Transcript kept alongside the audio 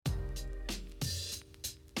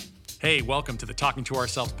Hey, welcome to the Talking to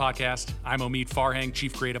Ourselves podcast. I'm Omid Farhang,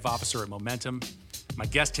 Chief Creative Officer at Momentum. My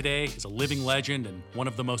guest today is a living legend and one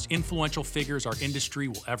of the most influential figures our industry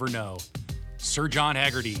will ever know. Sir John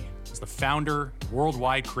Haggerty is the founder,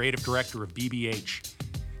 worldwide creative director of BBH.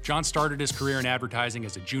 John started his career in advertising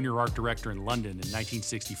as a junior art director in London in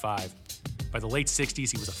 1965. By the late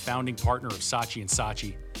 60s, he was a founding partner of Saatchi &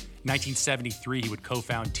 Saatchi. In 1973, he would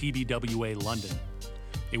co-found TBWA London.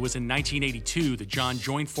 It was in 1982 that John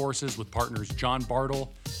joined forces with partners John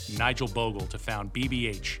Bartle and Nigel Bogle to found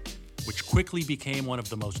BBH, which quickly became one of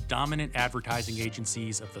the most dominant advertising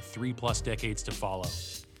agencies of the 3+ decades to follow.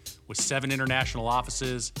 With 7 international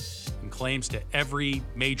offices and claims to every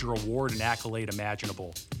major award and accolade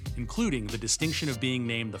imaginable, including the distinction of being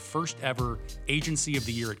named the first ever Agency of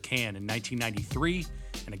the Year at Cannes in 1993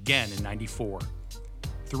 and again in 94.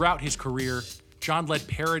 Throughout his career, John led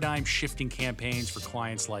paradigm-shifting campaigns for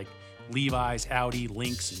clients like Levi's, Audi,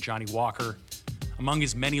 Lynx, and Johnnie Walker. Among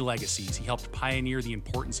his many legacies, he helped pioneer the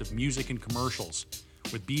importance of music and commercials,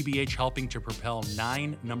 with BBH helping to propel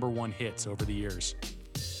 9 #1 hits over the years.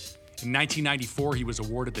 In 1994, he was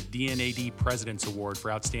awarded the D&AD President's Award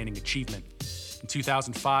for Outstanding Achievement. In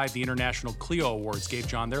 2005, the International Clio Awards gave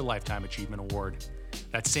John their Lifetime Achievement Award.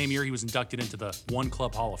 That same year, he was inducted into the One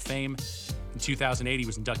Club Hall of Fame. In 2008, he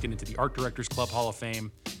was inducted into the Art Directors Club Hall of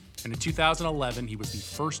Fame. And in 2011, he was the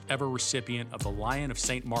first ever recipient of the Lion of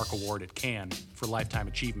St. Mark Award at Cannes for Lifetime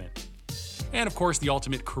Achievement. And of course, the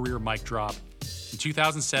ultimate career mic drop. In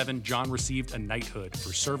 2007, John received a knighthood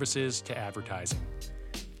for services to advertising.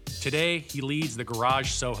 Today, he leads the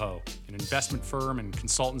Garage Soho, an investment firm and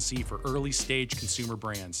consultancy for early-stage consumer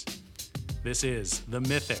brands. This is the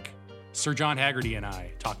mythic Sir John Haggerty and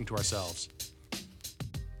I talking to ourselves.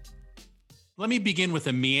 Let me begin with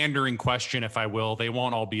a meandering question, if I will. They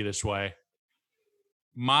won't all be this way.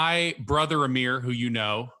 My brother Amir, who you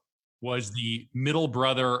know, was the middle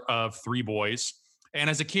brother of 3 boys.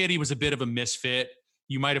 And as a kid, he was a bit of a misfit.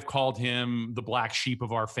 You might have called him the black sheep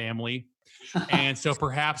of our family. And so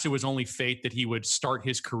perhaps it was only fate that he would start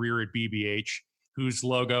his career at BBH, whose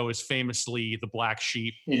logo is famously the black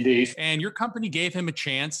sheep. Indeed. And your company gave him a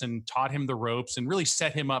chance and taught him the ropes and really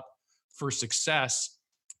set him up for success.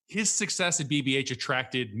 His success at BBH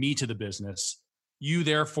attracted me to the business. You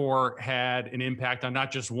therefore had an impact on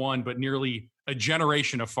not just one, but nearly a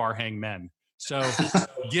generation of Farhang men. So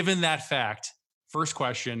given that fact, first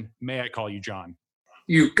question, may I call you John?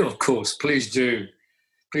 You, of course, please do.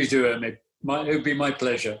 Please do, Omid. It would be my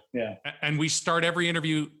pleasure, yeah. And we start every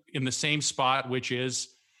interview in the same spot, which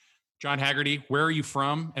is, John Haggerty, where are you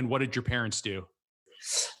from and what did your parents do?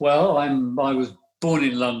 Well, I was born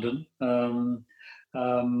in London.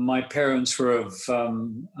 My parents were of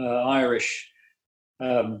Irish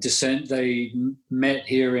descent. They met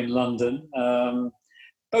here in London,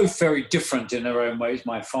 both very different in their own ways.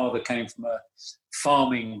 My father came from a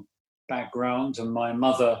farming background, and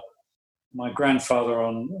my grandfather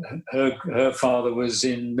her father was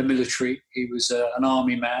in the military. He was an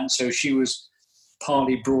army man, so she was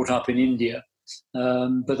partly brought up in India,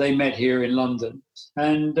 but they met here in London.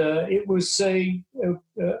 And it was a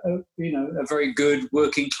very good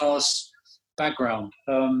working class background.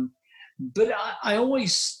 But I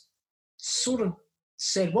always sort of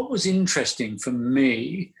said what was interesting for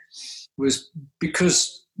me was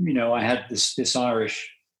because, I had this Irish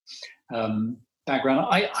background.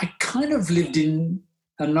 I kind of lived in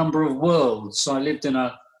a number of worlds. So I lived in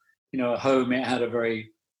a home. It had a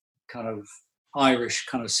very kind of Irish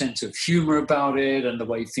kind of sense of humor about it and the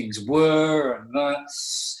way things were.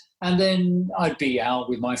 And then I'd be out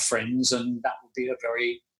with my friends and that would be a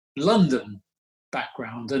very London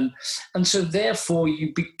background. And so therefore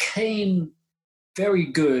you became very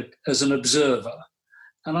good as an observer.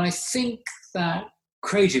 And I think that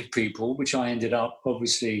creative people, which I ended up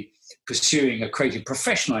obviously pursuing a creative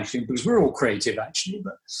profession, I think, because we're all creative actually,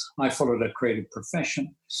 but I followed a creative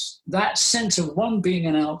profession. That sense of one being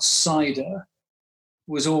an outsider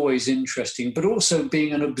was always interesting, but also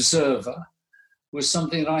being an observer was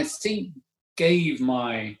something that I think gave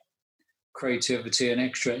my creativity an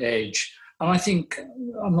extra edge. And I think,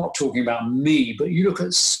 I'm not talking about me, but you look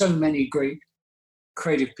at so many great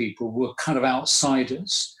creative people who were kind of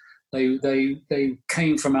outsiders. They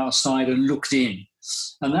came from outside and looked in.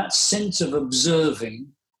 And that sense of observing,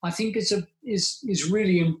 I think is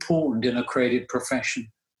really important in a creative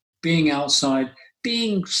profession. Being outside,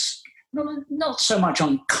 being not so much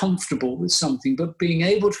uncomfortable with something, but being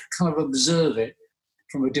able to kind of observe it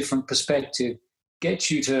from a different perspective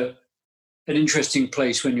gets you to an interesting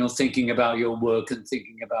place when you're thinking about your work and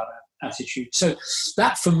thinking about attitude. So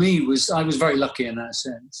that for me I was very lucky in that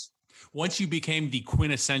sense. Once you became the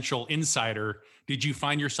quintessential insider, did you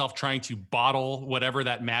find yourself trying to bottle whatever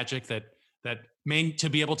that magic to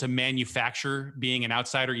be able to manufacture being an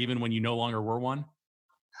outsider even when you no longer were one?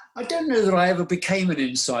 I don't know that I ever became an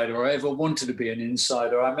insider or I ever wanted to be an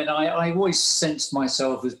insider. I mean, I always sensed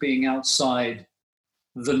myself as being outside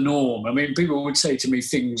the norm. I mean, people would say to me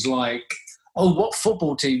things like, "Oh, what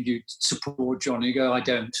football team do you support, John?" You go, "I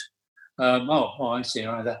don't." I see.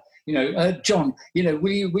 All right, that. John,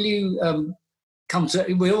 will you come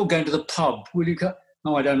to? We're all going to the pub. Will you come?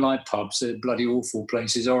 No, I don't like pubs. They're bloody awful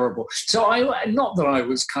places, horrible. So not that I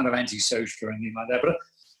was kind of antisocial or anything like that, but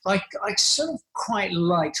I sort of quite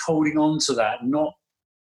liked holding on to that, not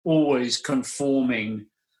always conforming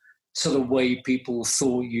to the way people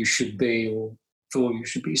thought you should be or thought you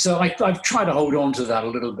should be. So I've tried to hold on to that a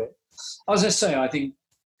little bit. As I say, I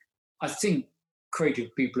think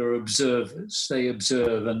creative people are observers. They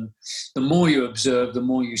observe, and the more you observe, the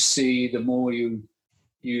more you see, the more you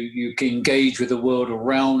can engage with the world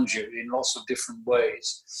around you in lots of different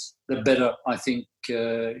ways, the better I think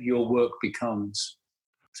your work becomes.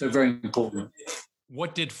 So very important.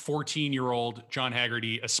 What did 14-year-old John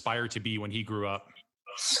Haggerty aspire to be when he grew up?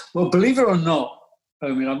 Well, believe it or not, I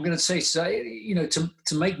mean, I'm going to say,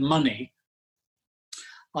 to make money,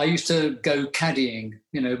 I used to go caddying,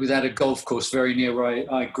 we had a golf course very near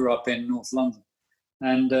where I grew up in North London.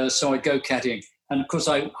 And so I'd go caddying. And of course,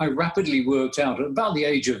 I rapidly worked out at about the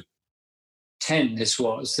age of 10, this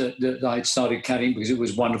was, that I'd started caddying because it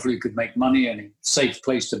was wonderful. You could make money and a safe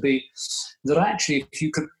place to be. That actually, if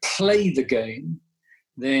you could play the game,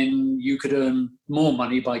 then you could earn more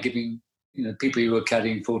money by giving people you were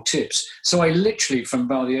caddying for tips. So I literally, from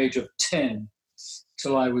about the age of 10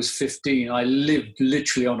 till I was 15, I lived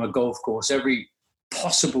literally on a golf course. Every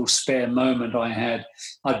possible spare moment I had,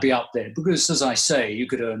 I'd be up there. Because, as I say, you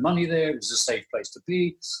could earn money there. It was a safe place to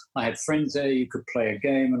be. I had friends there. You could play a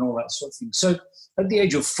game and all that sort of thing. So at the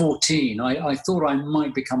age of 14, I thought I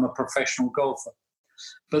might become a professional golfer.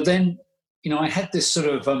 But then, I had this sort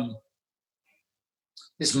of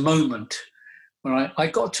this moment when I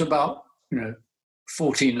got to about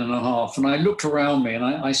 14 and a half, and I looked around me and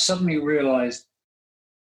I suddenly realized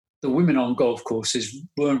the women on golf courses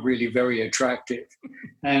weren't really very attractive.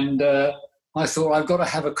 And I thought, I've got to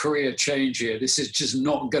have a career change here. This is just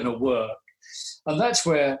not going to work. And that's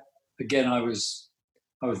where, again, I was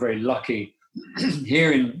very lucky.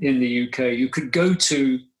 Here in the UK, you could go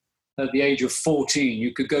to, at the age of 14,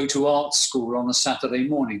 you could go to art school on a Saturday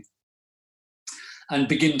morning and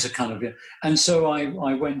begin to and so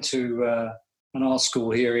I went to an art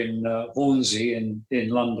school here in Hornsey in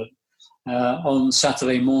London on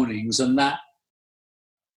Saturday mornings, and that,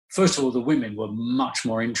 first of all, the women were much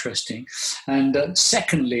more interesting, and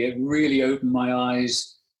secondly, it really opened my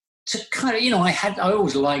eyes to I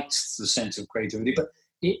always liked the sense of creativity, but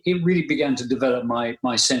it really began to develop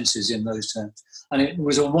my senses in those terms, and it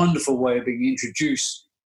was a wonderful way of being introduced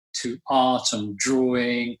to art and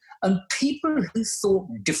drawing and people who thought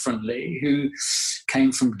differently, who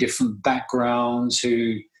came from different backgrounds,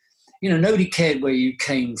 who, nobody cared where you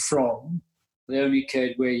came from. They only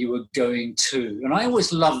cared where you were going to. And I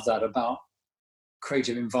always loved that about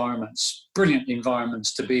creative environments, brilliant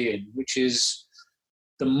environments to be in, which is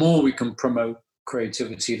the more we can promote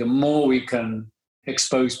creativity, the more we can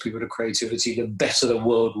expose people to creativity, the better the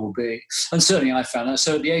world will be. And certainly I found that.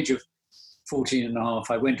 So at the age of 14 and a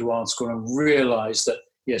half, I went to art school and realized that,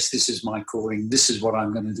 yes, this is my calling. This is what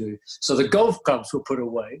I'm going to do. So the golf clubs were put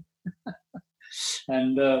away.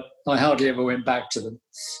 And I hardly ever went back to them.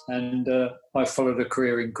 And I followed a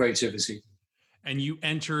career in creativity. And you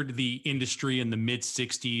entered the industry in the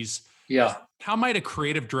mid-'60s. Yeah. How might a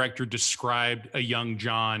creative director describe a young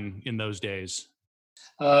John in those days?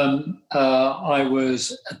 I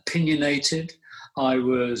was opinionated. I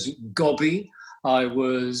was gobby. I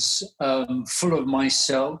was full of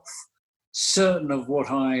myself, certain of what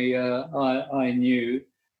I knew,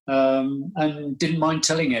 and didn't mind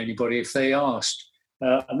telling anybody if they asked.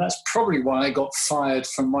 And that's probably why I got fired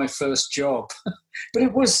from my first job. But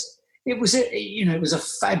it was a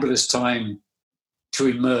fabulous time to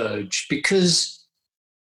emerge because,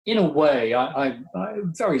 in a way, I'm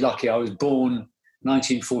very lucky. I was born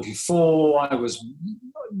 1944. I was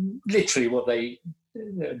literally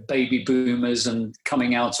baby boomers, and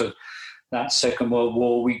coming out of that Second World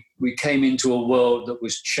War, we came into a world that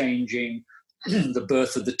was changing. The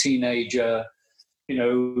birth of the teenager,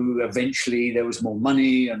 eventually there was more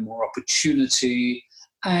money and more opportunity,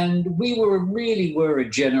 and we really were a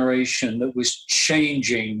generation that was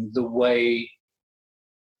changing the way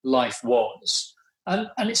life was. And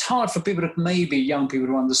it's hard for people maybe young people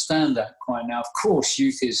to understand that quite now. Of course,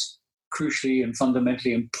 youth is crucially and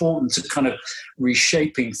fundamentally important to kind of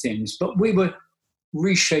reshaping things. But we were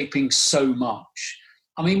reshaping so much.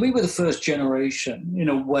 I mean, we were the first generation, in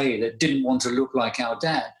a way, that didn't want to look like our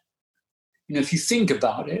dad. You know, if you think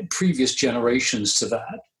about it, previous generations to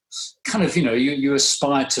that, kind of, you know, you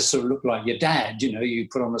aspire to sort of look like your dad. You know, you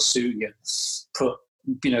put on a suit, you put,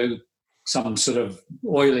 you know, some sort of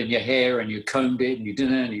oil in your hair, and you combed it, and you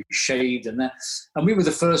didn't, and you shaved and that. And we were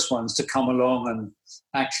the first ones to come along and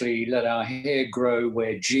actually let our hair grow,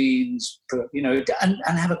 wear jeans, you know, and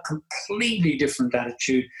have a completely different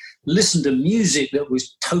attitude, listen to music that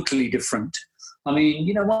was totally different. I mean,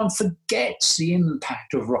 you know, one forgets the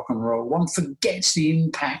impact of rock and roll. One forgets the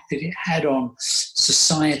impact that it had on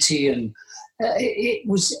society, and it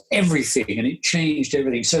was everything, and it changed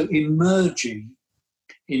everything. So emerging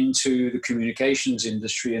into the communications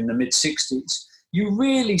industry in the mid-60s, you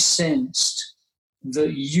really sensed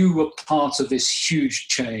that you were part of this huge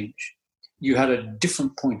change. You had a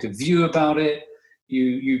different point of view about it.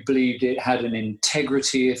 You believed it had an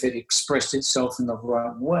integrity if it expressed itself in the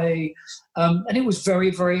right way. And it was very,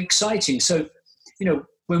 very exciting. So, you know,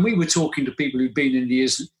 when we were talking to people who've been in the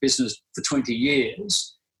business for 20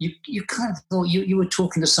 years, you kind of thought you were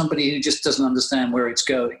talking to somebody who just doesn't understand where it's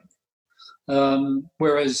going.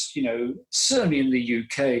 Whereas, you know, certainly in the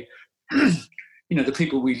UK, you know, the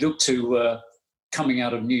people we looked to were coming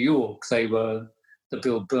out of New York. They were the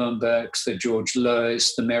Bill Bernbachs, the George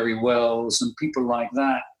Lewis, the Mary Wells, and people like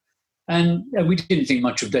that. And we didn't think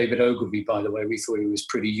much of David Ogilvy, by the way. We thought he was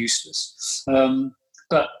pretty useless.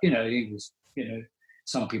 But, you know, he was, you know,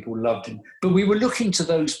 some people loved him. But we were looking to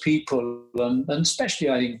those people, and especially,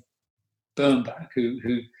 I think, Bernbach,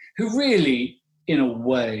 who really, in a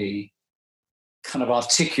way, kind of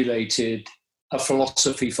articulated a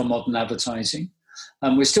philosophy for modern advertising.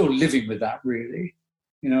 And we're still living with that, really.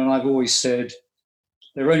 You know, and I've always said,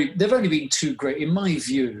 there've only been two great, in my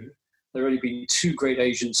view, there have only been two great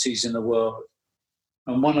agencies in the world.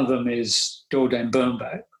 And one of them is Doyle Dane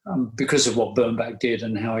Bernbach, because of what Bernbach did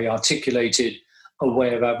and how he articulated a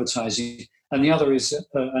way of advertising. And the other is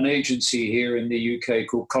an agency here in the UK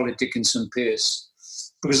called Collett Dickinson Pierce,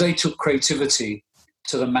 because they took creativity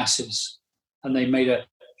to the masses and they made a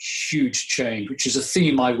huge change, which is a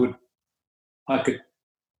theme I could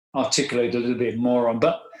articulate a little bit more on.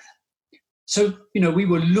 But so, you know, we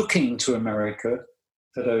were looking to America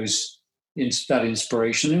for that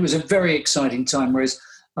inspiration. It was a very exciting time, whereas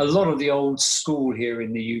a lot of the old school here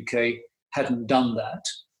in the UK hadn't done that.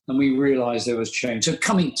 And we realized there was change.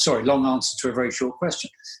 So long answer to a very short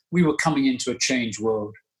question. We were coming into a changed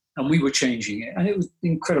world, and we were changing it. And it was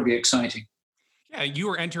incredibly exciting. Yeah, you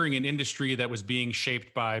were entering an industry that was being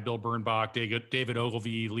shaped by Bill Bernbach, David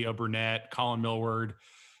Ogilvy, Leo Burnett, Colin Millward.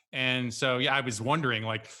 And so, yeah, I was wondering,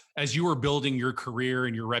 like, as you were building your career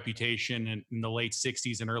and your reputation in the late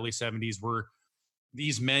 60s and early 70s, were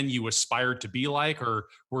these men you aspired to be like, or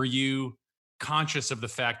were you conscious of the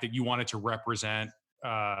fact that you wanted to represent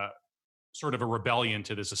sort of a rebellion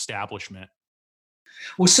to this establishment?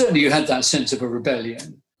 Well, certainly you had that sense of a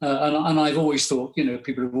rebellion. And I've always thought, you know,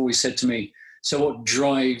 people have always said to me, so what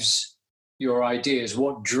drives your ideas?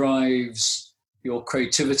 What drives your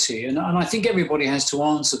creativity? And I think everybody has to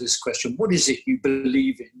answer this question. What is it you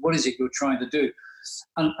believe in? What is it you're trying to do?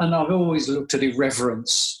 And I've always looked at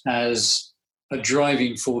irreverence as a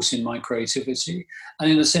driving force in my creativity.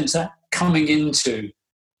 And in a sense, that coming into,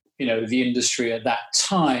 you know, the industry at that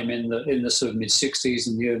time in the sort of mid-60s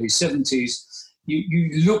and the early 70s,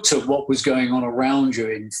 you looked at what was going on around you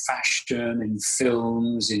in fashion, in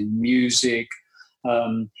films, in music,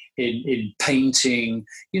 in painting.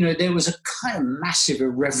 You know, there was a kind of massive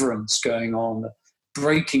irreverence going on,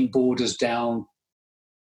 breaking borders down,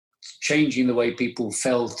 changing the way people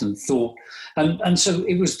felt and thought. And so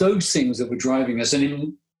it was those things that were driving us.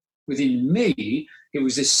 And within me, it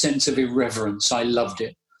was this sense of irreverence. I loved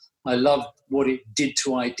it. I loved what it did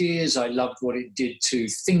to ideas. I loved what it did to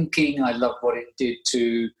thinking. I loved what it did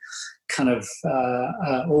to kind of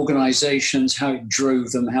organizations, how it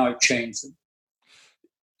drove them, how it changed them.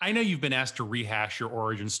 I know you've been asked to rehash your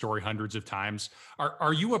origin story hundreds of times.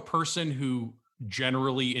 Are you a person who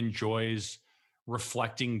generally enjoys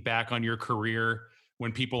reflecting back on your career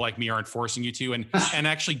when people like me aren't forcing you to? And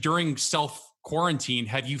actually during self-quarantine,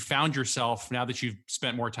 have you found yourself, now that you've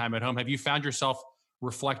spent more time at home, have you found yourself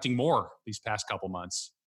reflecting more these past couple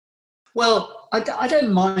months? Well, I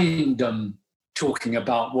don't mind talking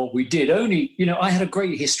about what we did. Only, you know, I had a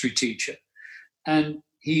great history teacher, and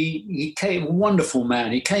he came, a wonderful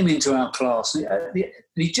man. He came into our class.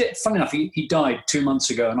 Funny enough, he died 2 months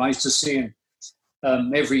ago, and I used to see him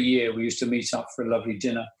every year. We used to meet up for a lovely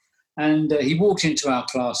dinner. And he walked into our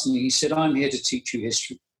class and he said, "I'm here to teach you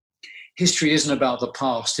history. History isn't about the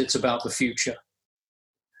past, it's about the future."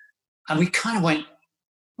 And we kind of went,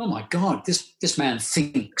 "Oh my God, this man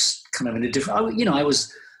thinks kind of in a different," I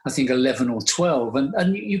was, I think, 11 or 12.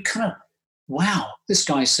 And you kind of, wow, this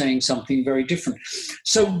guy's saying something very different.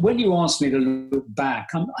 So when you ask me to look back,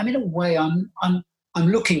 I'm in a way, I'm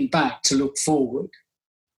looking back to look forward.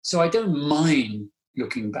 So I don't mind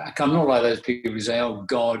looking back. I'm not like those people who say, "Oh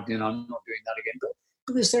God, I'm not doing that again." But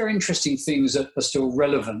because there are interesting things that are still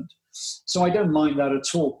relevant. So I don't mind that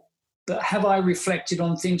at all. But have I reflected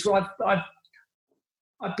on things? Well,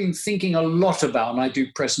 I've been thinking a lot about, and I do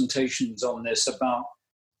presentations on this, about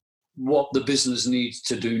what the business needs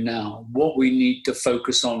to do now, what we need to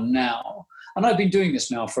focus on now. And I've been doing this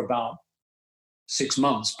now for about 6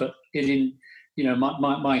 months, but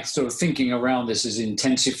my sort of thinking around this is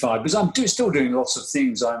intensified because I'm still doing lots of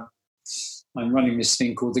things. I'm running this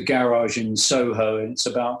thing called The Garage in Soho, and it's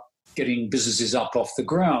about getting businesses up off the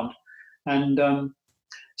ground. And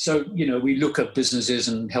so, we look at businesses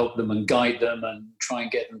and help them and guide them and try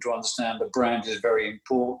and get them to understand the brand is very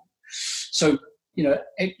important. So,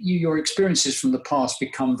 your experiences from the past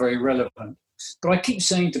become very relevant. But I keep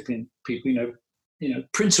saying to people,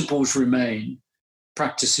 principles remain,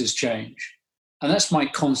 practices change. And that's my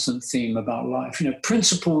constant theme about life.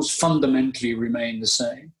 Principles fundamentally remain the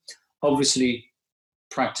same. Obviously,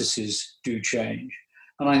 practices do change.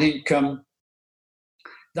 And I think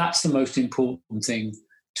that's the most important thing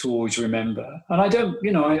to always remember. And I don't,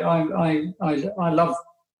 I love,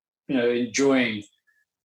 enjoying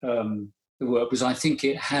the work, because I think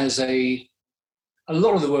it has a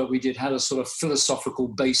lot of the work we did had a sort of philosophical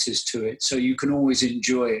basis to it. So you can always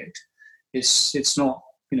enjoy it. It's not,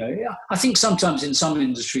 I think sometimes in some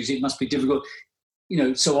industries it must be difficult,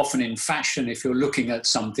 so often in fashion, if you're looking at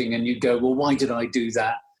something and you go, "Well, why did I do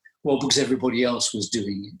that?" Well, because everybody else was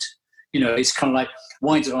doing it. It's kind of like,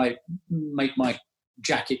 why did I make my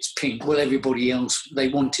jackets pink? Well, everybody else, they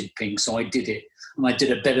wanted pink, so I did it. And I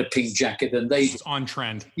did a better pink jacket than they did. It's on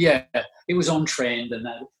trend. Yeah, it was on trend. And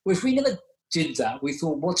that. Well, if we never did that, we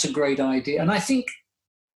thought, what's a great idea? And I think,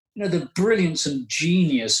 the brilliance and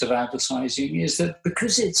genius of advertising is that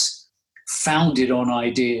because it's founded on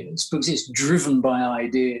ideas, because it's driven by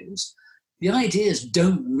ideas, the ideas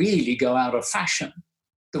don't really go out of fashion.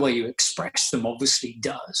 The way you express them obviously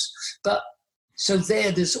does. But so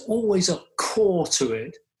there's always a core to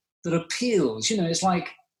it that appeals. It's like,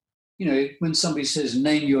 when somebody says,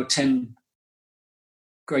 "Name your 10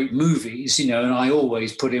 great movies," and I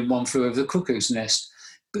always put in One Flew Over the Cuckoo's Nest,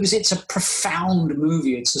 because it's a profound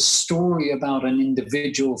movie. It's a story about an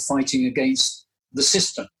individual fighting against the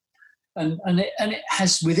system. And it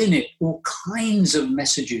has within it all kinds of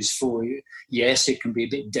messages for you. Yes, it can be a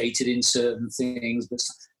bit dated in certain things,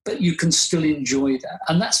 but you can still enjoy that.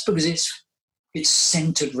 And that's because it's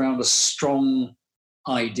centered around a strong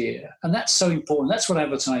idea. And that's so important. That's what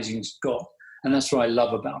advertising's got. And that's what I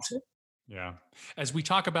love about it. Yeah. As we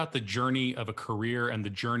talk about the journey of a career and the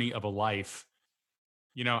journey of a life,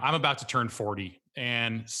 I'm about to turn 40,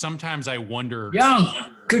 and sometimes I wonder. Young,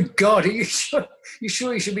 good God, are you sure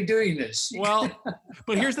you should be doing this? Well,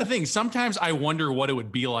 but here's the thing. Sometimes I wonder what it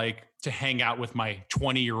would be like to hang out with my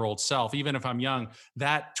 20-year-old self. Even if I'm young,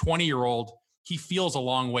 that 20-year-old, he feels a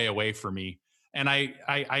long way away from me. And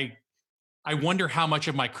I wonder how much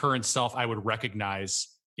of my current self I would recognize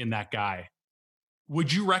in that guy.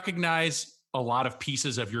 Would you recognize a lot of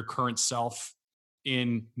pieces of your current self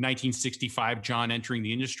in 1965 John entering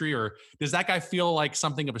the industry, or does that guy feel like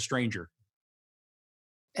something of a stranger?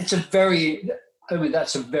 That's a very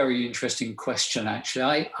interesting question,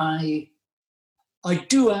 actually. I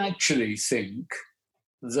do actually think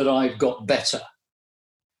that I've got better.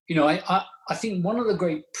 I think one of the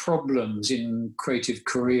great problems in creative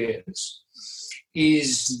careers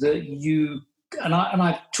is that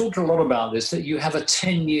I've talked a lot about this, that you have a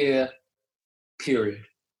 10-year period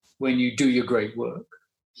when you do your great work,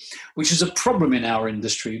 which is a problem in our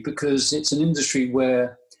industry because it's an industry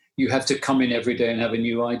where you have to come in every day and have a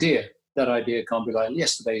new idea. That idea can't be like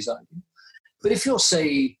yesterday's idea. But if you're,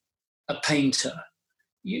 say, a painter,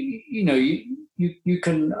 you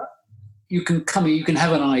can come in, you can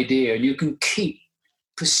have an idea and you can keep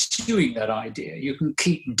pursuing that idea. You can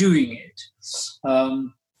keep doing it.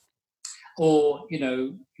 Or,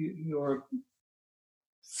 you're a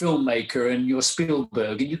filmmaker and you're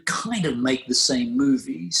Spielberg and you kind of make the same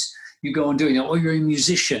movies. You go on doing it. Or you're a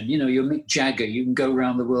musician, you're Mick Jagger. You can go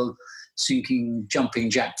around the world singing Jumping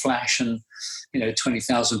Jack Flash and,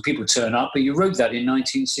 20,000 people turn up, but you wrote that in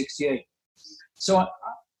 1968. So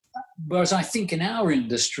whereas I think in our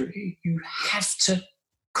industry, you have to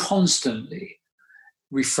constantly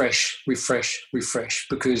refresh,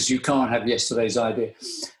 because you can't have yesterday's idea.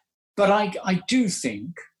 But I do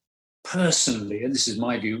think, personally, and this is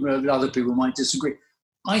my view, other people might disagree,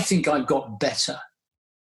 I think I've got better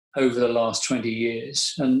over the last 20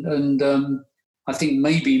 years. And I think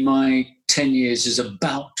maybe my 10 years is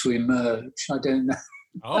about to emerge. I don't know.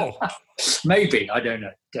 Oh. Maybe, I don't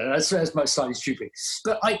know. That's slightly stupid.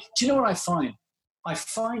 But do you know what I find? I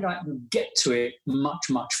find I can get to it much,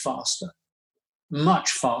 much faster.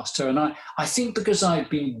 Much faster. And I think because I've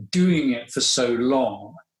been doing it for so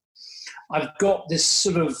long, I've got this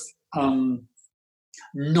sort of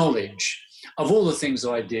knowledge of all the things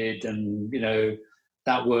that I did, and, you know,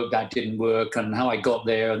 that worked, that didn't work, and how I got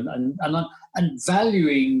there, and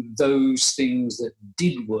valuing those things that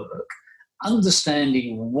did work,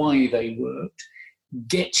 understanding why they worked,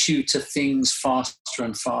 gets you to things faster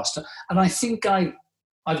and faster. And I think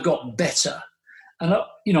I've got better. And,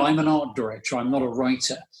 you know, I'm an art director, I'm not a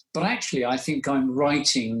writer, but actually I think I'm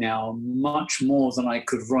writing now much more than I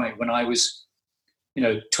could write when I was, you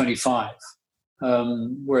know, 25.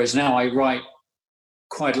 Whereas now I write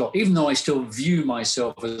quite a lot, even though I still view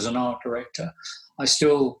myself as an art director, I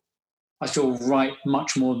still write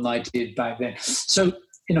much more than I did back then. So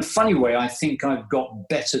in a funny way, I think I've got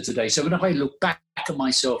better today. So when I look back at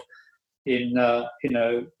myself in the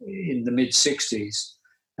mid 60s,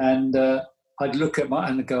 and I'd look at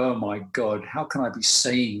and go, oh my God, how can I be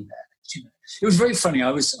saying that? You know, it was very funny.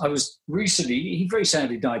 I was recently, he very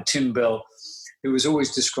sadly died, Tim Bell, who was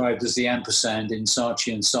always described as the ampersand in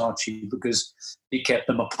Saatchi and Saatchi because he kept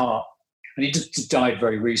them apart. And he just died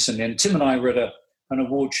very recently. And Tim and I were at an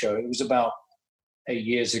award show. It was about 8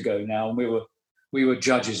 years ago now, and we were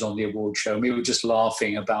judges on the award show, and we were just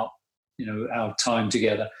laughing about, you know, our time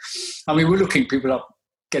together. And we were looking people up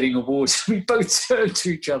getting awards. We both turned to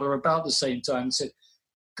each other about the same time and said,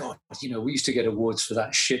 God, you know, we used to get awards for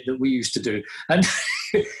that shit that we used to do. And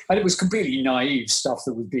and it was completely naive stuff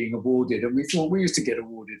that was being awarded. And we thought we used to get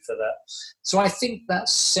awarded for that. So I think that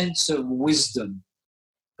sense of wisdom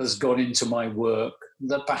has gone into my work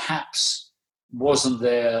that perhaps wasn't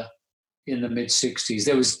there in the mid-60s.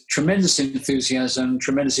 There was tremendous enthusiasm,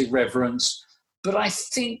 tremendous irreverence, but I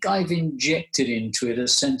think I've injected into it a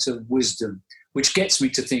sense of wisdom, which gets me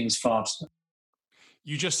to things faster.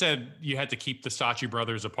 You just said you had to keep the Saatchi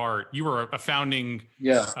brothers apart. You were a founding,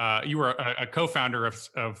 you were a co-founder of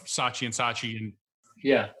Saatchi and Saatchi. And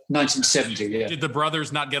 1970, yeah. Did the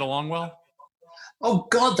brothers not get along well? Oh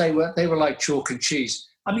God, they were like chalk and cheese.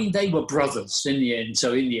 I mean, they were brothers in the end.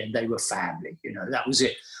 So in the end, they were family, you know, that was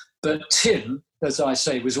it. But Tim, as I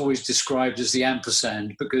say, was always described as the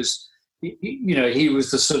ampersand because, you know, he was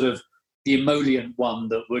the sort of the emollient one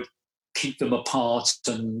that would keep them apart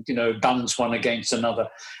and, you know, balance one against another.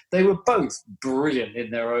 They were both brilliant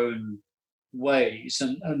in their own ways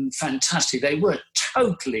and fantastic. They were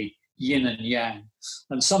totally yin and yang.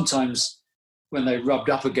 And sometimes when they rubbed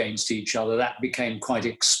up against each other, that became quite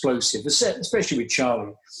explosive, especially with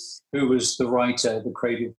Charlie, who was the writer, the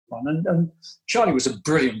creative one. And Charlie was a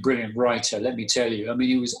brilliant, brilliant writer, let me tell you. I mean,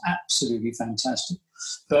 he was absolutely fantastic.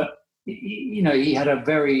 But, you know, he had a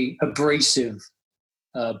very abrasive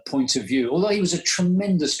point of view, although he was a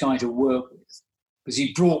tremendous guy to work with because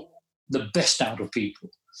he brought the best out of people.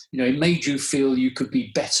 You know, he made you feel you could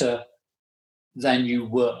be better than you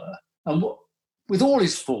were. And with all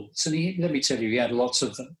his faults, and let me tell you, he had lots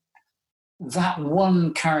of them, that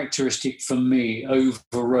one characteristic for me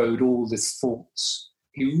overrode all his faults.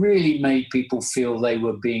 He really made people feel they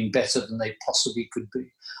were being better than they possibly could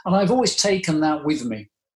be. And I've always taken that with me.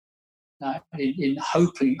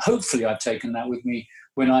 Hopefully I've taken that with me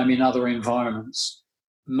when I'm in other environments,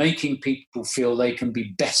 making people feel they can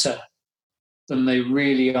be better than they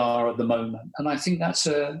really are at the moment. And I think that's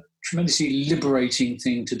a tremendously liberating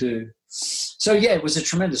thing to do. So yeah, it was a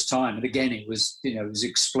tremendous time. And again, it was, you know, it was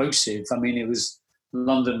explosive. I mean,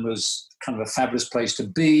 London was kind of a fabulous place to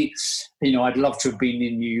be. You know, I'd love to have been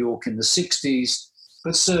in New York in the 60s,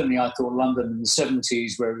 but certainly I thought London in the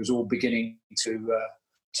 70s, where it was all beginning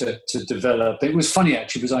to develop. It was funny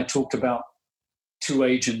actually, because I talked about two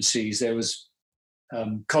agencies. There was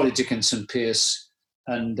Colley Dickinson Pierce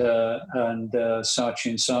and Saatchi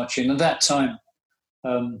and Saatchi. And at that time,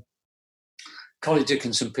 Colley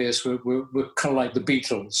Dickinson Pierce were kind of like the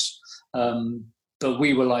Beatles, but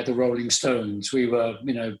we were like the Rolling Stones. We were,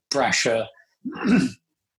 you know, brasher,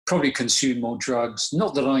 probably consumed more drugs.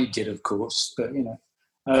 Not that I did, of course, but, you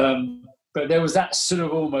know. But there was that sort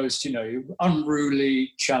of almost, you know,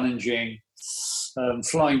 unruly, challenging,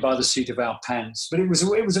 flying by the seat of our pants. But it was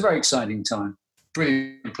a very exciting time.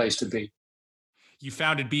 Brilliant place to be. You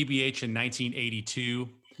founded BBH in 1982.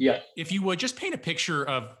 Yeah. If you would just paint a picture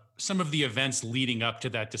of some of the events leading up to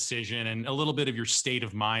that decision and a little bit of your state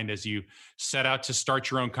of mind as you set out to start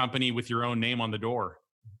your own company with your own name on the door.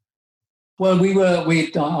 Well,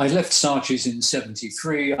 I left Saatchi's in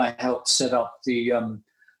 '73. I helped set up the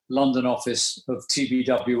London office of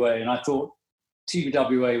TBWA, and I thought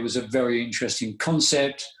TBWA was a very interesting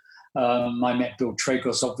concept. I met Bill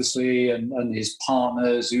Tragos, obviously, and his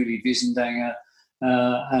partners, Uli Wiesendanger,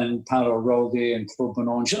 and Paolo Roldi and Claude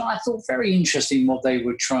Bonange. And I thought very interesting what they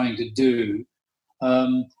were trying to do.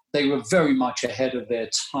 They were very much ahead of their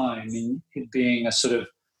time in it being a sort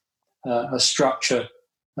of a structure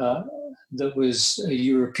that was a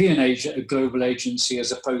European a global agency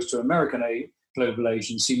as opposed to American global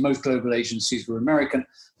agency. Most global agencies were American.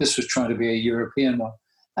 This was trying to be a European one.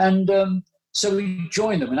 And so we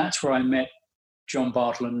joined them, and that's where I met John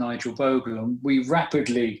Bartle and Nigel Bogle. And we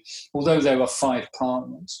rapidly, although there were 5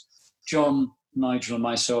 partners, John, Nigel, and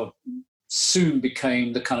myself soon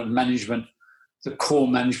became the kind of management, the core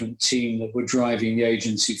management team that were driving the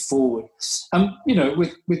agency forward.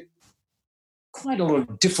 With quite a lot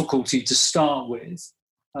of difficulty to start with,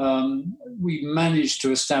 we managed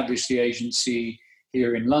to establish the agency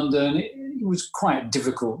here in London. It was quite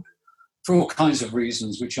difficult for all kinds of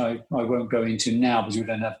reasons, which I won't go into now because we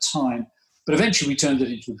don't have time. But eventually we turned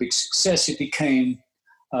it into a big success. It became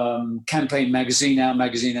Campaign Magazine, our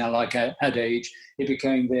magazine now like Ad Age. It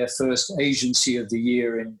became their first agency of the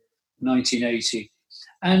year in 1980.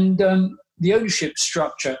 And the ownership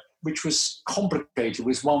structure, which was complicated,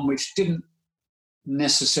 was one which didn't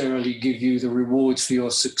necessarily give you the rewards for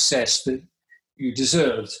your success that you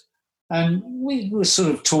deserved. And we were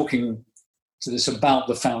sort of talking to this about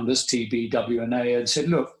the founders, TBWA, and said,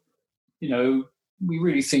 look, we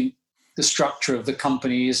really think the structure of the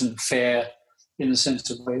company isn't fair in the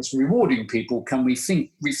sense of where it's rewarding people. Can we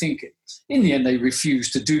rethink it? In the end, they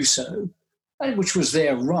refused to do so, which was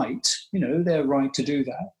their right, their right to do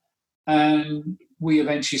that. And we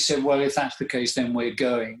eventually said, well, if that's the case, then we're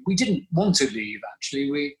going. We didn't want to leave,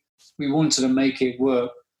 actually. We wanted to make it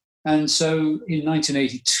work. And so in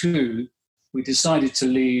 1982, we decided to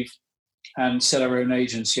leave and set our own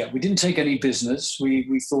agency up. We didn't take any business.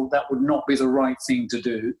 We thought that would not be the right thing to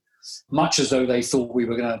do, much as though they thought we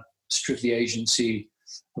were going to strip the agency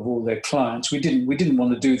of all their clients. We didn't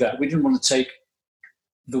want to do that. We didn't want to take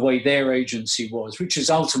the way their agency was, which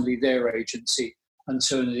is ultimately their agency, and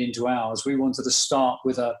turn it into ours. We wanted to start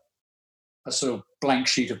with a sort of blank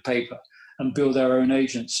sheet of paper and build our own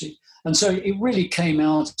agency. And so it really came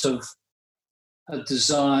out of a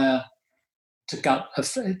desire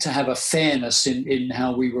to have a fairness in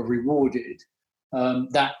how we were rewarded,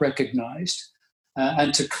 that recognized,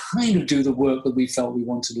 and to kind of do the work that we felt we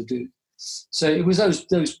wanted to do. So it was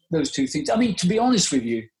those two things. I mean, to be honest with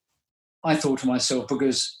you, I thought to myself,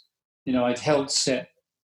 because I'd helped set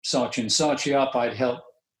Saatchi and Saatchi up, I'd helped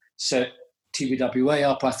set TBWA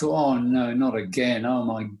up. I thought, oh no, not again. Oh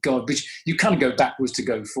my God. But you kind of go backwards to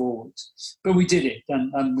go forwards. But we did it,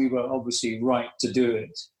 and we were obviously right to do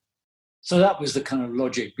it. So that was the kind of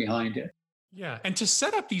logic behind it. Yeah. And to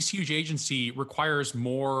set up these huge agency requires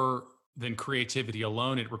more than creativity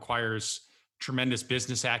alone. It requires tremendous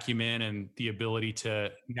business acumen and the ability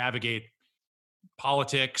to navigate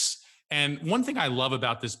politics. And one thing I love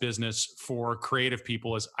about this business for creative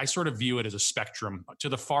people is I sort of view it as a spectrum. To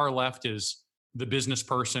the far left is the business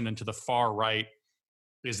person, and to the far right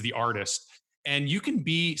is the artist. And you can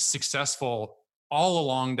be successful all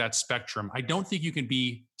along that spectrum. I don't think to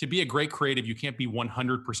be a great creative, you can't be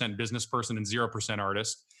 100% business person and 0%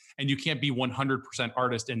 artist. And you can't be 100%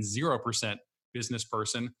 artist and 0% business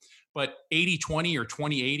person. But 80-20 or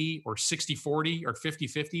 20-80 or 60-40 or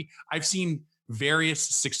 50-50, I've seen various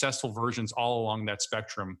successful versions all along that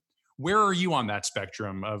spectrum. Where are you on that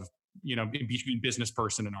spectrum of, between business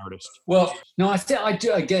person and artist? Well, no, I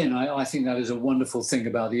do. Again, I think that is a wonderful thing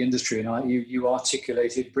about the industry, and you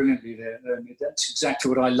articulated brilliantly there. That's exactly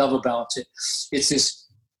what I love about it. It's this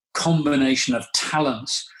combination of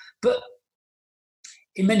talents, but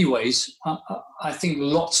in many ways, I think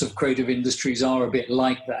lots of creative industries are a bit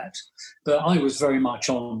like that. But I was very much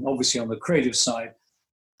obviously on the creative side.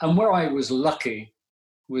 And where I was lucky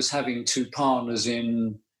was having 2 partners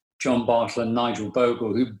in John Bartle and Nigel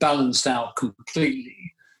Bogle, who balanced out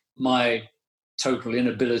completely my total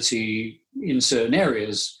inability in certain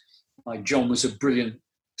areas. Like John was a brilliant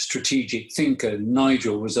strategic thinker.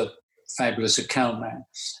 Nigel was a fabulous account man.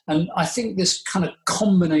 And I think this kind of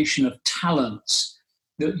combination of talents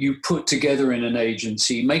that you put together in an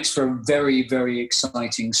agency makes for a very, very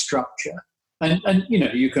exciting structure. And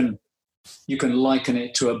you can liken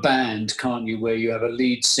it to a band, can't you, where you have a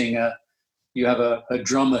lead singer, You have a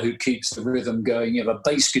drummer who keeps the rhythm going. You have a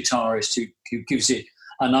bass guitarist who gives it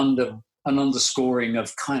an underscoring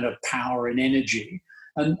of kind of power and energy.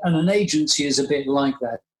 And an agency is a bit like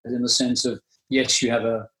that in the sense of, yes, you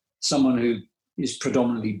have someone who is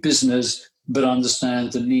predominantly business, but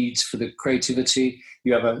understands the needs for the creativity.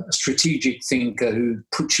 You have a strategic thinker who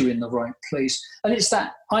puts you in the right place. And it's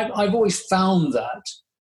that, I've always found that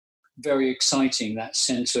very exciting, that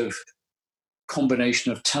sense of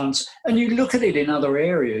combination of talents. And you look at it in other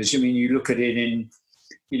areas. I mean, you look at it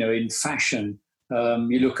in fashion.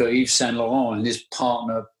 You look at Yves Saint Laurent and his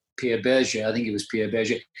partner, Pierre Berger, I think it was Pierre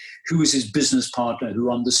Berger, who was his business partner,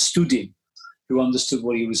 who understood him, who understood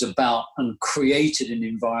what he was about and created an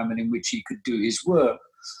environment in which he could do his work.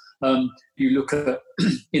 You look at,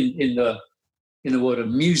 in the world of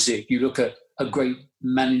music, you look at a great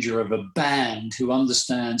manager of a band who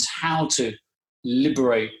understands how to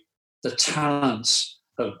liberate the talents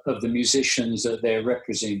of the musicians that they're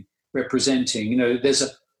representing. You know, there's a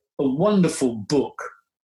wonderful book,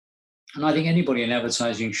 and I think anybody in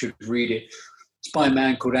advertising should read it. It's by a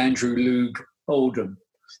man called Andrew Loog Oldham,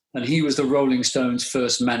 and he was the Rolling Stones'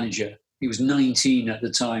 first manager. He was 19 at the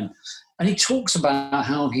time, and he talks about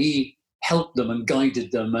how he helped them and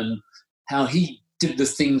guided them and how he did the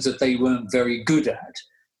things that they weren't very good at.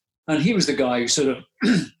 And he was the guy who sort of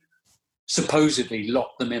supposedly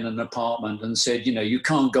locked them in an apartment and said, you know, you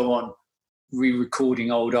can't go on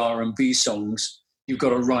re-recording old R&B songs. You've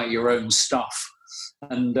got to write your own stuff.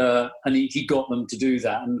 And he got them to do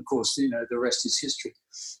that. And of course, you know, the rest is history.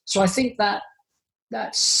 So I think that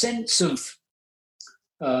sense of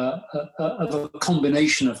a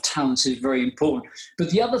combination of talents is very important.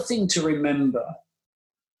 But the other thing to remember,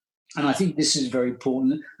 and I think this is very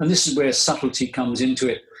important, and this is where subtlety comes into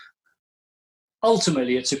it,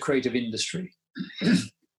 ultimately it's a creative industry.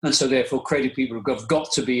 And so therefore creative people have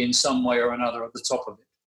got to be in some way or another at the top of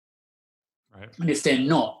it. Right. And if they're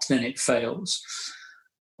not, then it fails.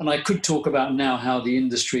 And I could talk about now how the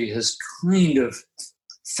industry has kind of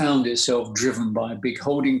found itself driven by big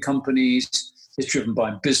holding companies. It's driven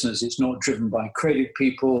by business. It's not driven by creative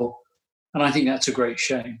people. And I think that's a great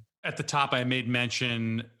shame. At the top, I made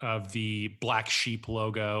mention of the Black Sheep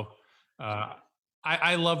logo.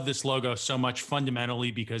 I love this logo so much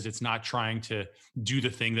fundamentally because it's not trying to do the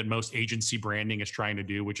thing that most agency branding is trying to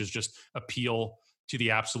do, which is just appeal to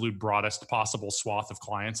the absolute broadest possible swath of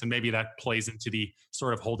clients. And maybe that plays into the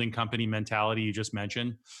sort of holding company mentality you just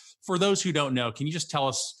mentioned. For those who don't know, can you just tell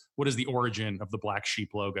us what is the origin of the Black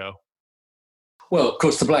Sheep logo? Well, of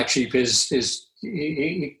course, the Black Sheep is it's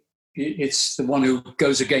the one who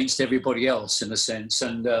goes against everybody else in a sense.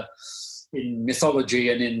 And in mythology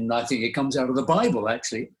and I think it comes out of the Bible,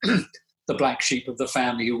 actually, the black sheep of the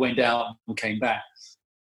family who went out and came back.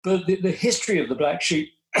 But the history of the Black Sheep,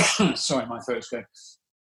 sorry, my throat's going,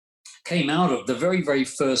 came out of the very, very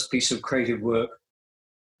first piece of creative work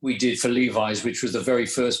we did for Levi's, which was the very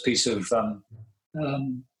first piece of,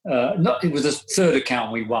 it was the third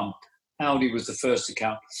account we won. Audi was the first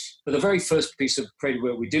account. But the very first piece of creative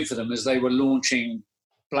work we did for them is they were launching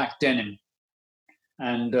black denim.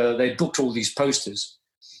 And they booked all these posters.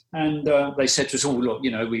 And they said to us, oh, look, you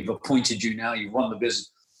know, we've appointed you now, you've won the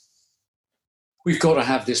business. We've got to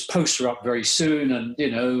have this poster up very soon. And, you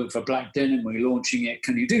know, for black denim, we're launching it.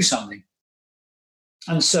 Can you do something?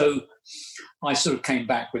 And so I sort of came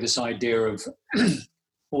back with this idea of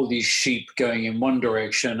all these sheep going in one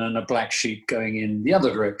direction and a black sheep going in the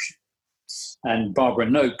other direction. And Barbara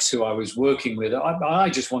Noakes, who I was working with, I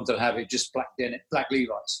just wanted to have it just black denim, black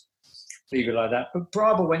Levi's. Leave it like that. But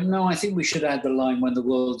Barbara went, no, I think we should add the line, when the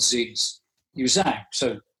world zigs, you zag.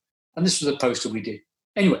 So, and this was a poster we did.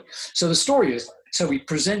 Anyway, so the story is, so we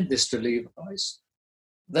present this to Levi's.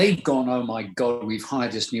 They've gone, oh my God, we've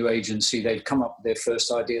hired this new agency. They've come up with their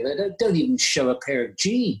first idea. They don't even show a pair of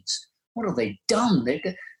jeans. What have they done?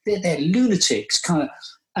 They're lunatics, kind of.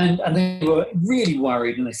 And they were really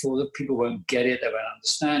worried, and they thought that people won't get it, they won't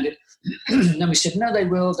understand it. And then we said, no, they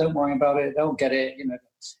will, don't worry about it, they'll get it, you know.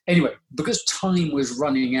 Anyway, because time was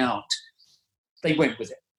running out, they went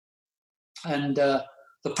with it. And the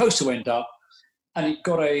poster went up, and it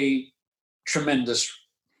got a tremendous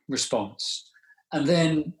response. And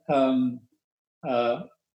then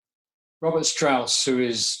Robert Strauss, who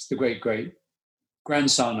is the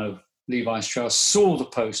great-grandson of Levi Strauss, saw the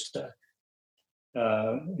poster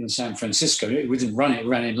in San Francisco. We didn't run it, it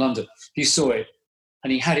ran in London. He saw it,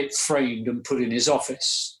 and he had it framed and put in his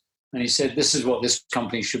office. And he said, this is what this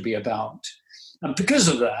company should be about. And because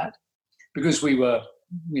of that, because we were,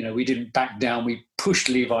 you know, we didn't back down, we pushed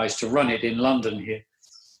Levi's to run it in London here.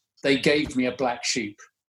 They gave me a black sheep.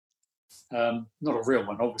 not a real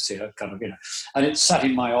one, obviously, a kind of, and it sat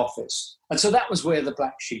in my office. And so that was where the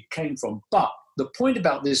black sheep came from. But the point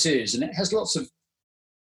about this is, and it has lots of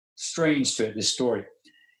strange to it, this story.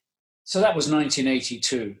 So that was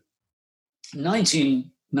 1982.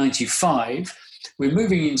 1995, we're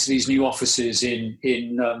moving into these new offices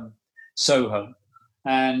in Soho.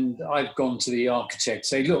 And I've gone to the architect,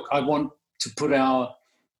 say, look, I want to put our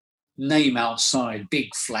name outside,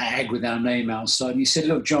 big flag with our name outside. And he said,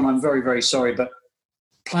 look, John, I'm very, very sorry, but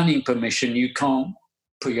planning permission, you can't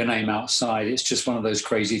put your name outside. It's just one of those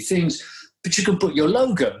crazy things. But you can put your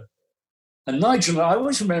logo. And Nigel, I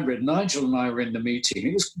always remember it, Nigel and I were in the meeting.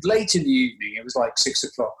 It was late in the evening. It was like 6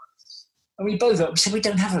 o'clock. And we both said, we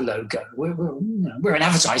don't have a logo. We're an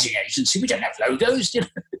advertising agency. We don't have logos.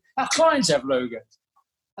 Our clients have logos.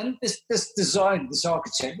 And this designer, this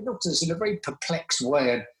architect, looked at us in a very perplexed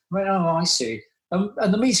way and went, oh, I see.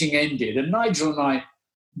 And the meeting ended, and Nigel and I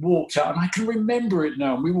walked out, and I can remember it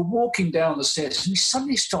now. We were walking down the stairs, and we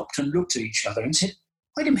suddenly stopped and looked at each other and said,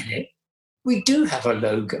 wait a minute, we do have a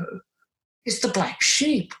logo. It's the black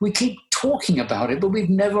sheep. We keep talking about it, but we've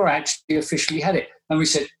never actually officially had it. And we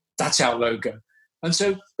said, that's our logo. And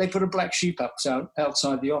so they put a black sheep outside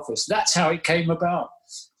the office. That's how it came about.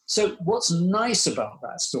 So what's nice about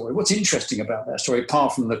that story, what's interesting about that story,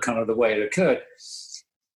 apart from the kind of the way it occurred,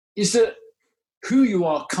 is that who you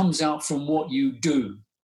are comes out from what you do.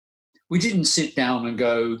 We didn't sit down and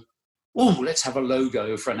go, oh, let's have a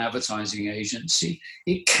logo for an advertising agency.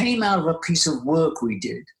 It came out of a piece of work we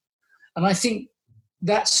did. And I think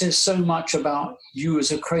that says so much about you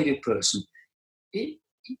as a creative person.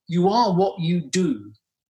 You are what you do.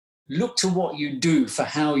 Look to what you do for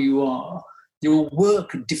how you are. Your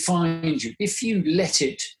work defines you. If you let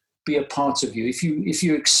it be a part of you, if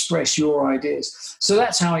you express your ideas. So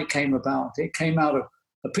that's how it came about. It came out of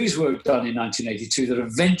a piece of work done in 1982 that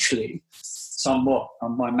eventually, somewhat,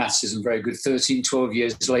 my maths isn't very good, 13, 12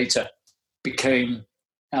 years later, became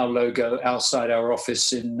our logo outside our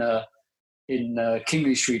office in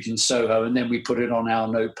Kingly Street in Soho, and then we put it on our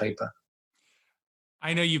notepaper.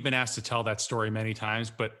 I know you've been asked to tell that story many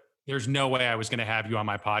times, but there's no way I was going to have you on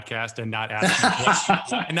my podcast and not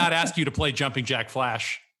ask you to play Jumping Jack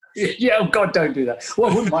Flash. Yeah, oh God, don't do that.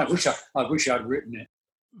 Well, I wouldn't mind. I wish I'd written it.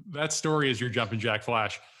 That story is your Jumping Jack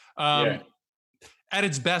Flash. At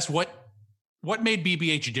its best, what made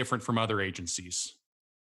BBH different from other agencies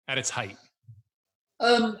at its height?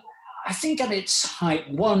 I think at its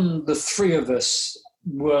height, the three of us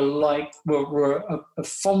were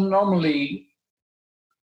phenomenally.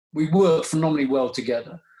 We worked phenomenally well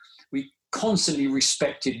together. We constantly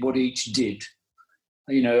respected what each did.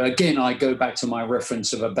 Again, I go back to my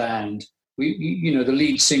reference of a band. The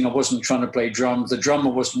lead singer wasn't trying to play drums. The drummer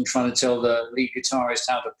wasn't trying to tell the lead guitarist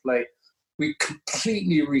how to play. We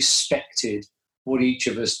completely respected what each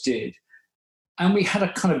of us did. And we had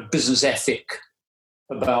a kind of business ethic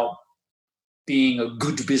about being a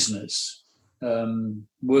good business,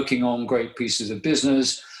 working on great pieces of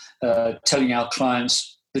business, telling our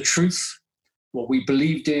clients the truth, what we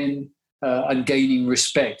believed in, and gaining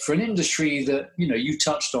respect for an industry that, you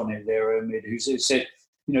touched on it there, Omid, who said,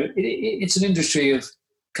 it's an industry of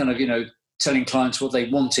kind of, telling clients what they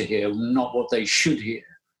want to hear, not what they should hear.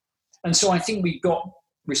 And so I think we got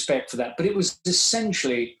respect for that. But it was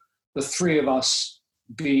essentially the three of us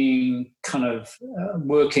being kind of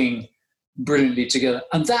working brilliantly together.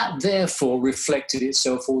 And that therefore reflected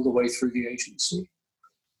itself all the way through the agency.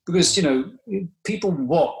 Because, people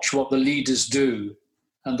watch what the leaders do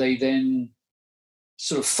and they then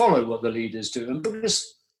sort of follow what the leaders do. And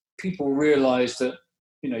because people realized that,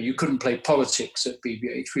 you couldn't play politics at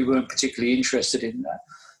BBH, we weren't particularly interested in that.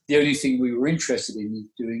 The only thing we were interested in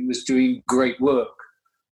doing was doing great work.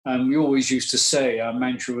 And we always used to say, our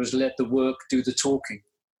mantra was, let the work do the talking.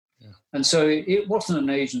 Yeah. And so it wasn't an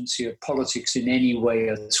agency of politics in any way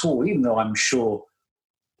at all, even though I'm sure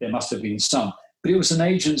there must have been some. But it was an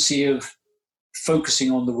agency of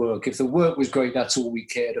focusing on the work. If the work was great, that's all we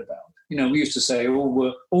cared about. We used to say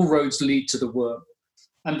all roads lead to the work.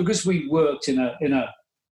 And because we worked in a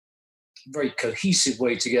very cohesive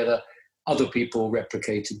way together, other people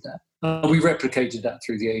replicated that. We replicated that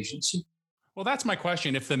through the agency. Well, that's my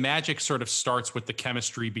question. If the magic sort of starts with the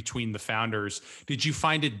chemistry between the founders, did you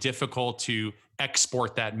find it difficult to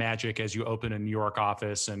export that magic as you open a New York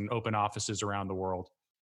office and open offices around the world?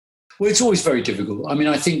 Well, it's always very difficult. I mean,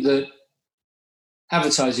 I think that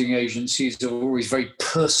advertising agencies are always very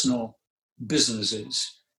personal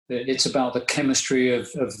businesses. It's about the chemistry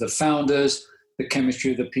of the founders, the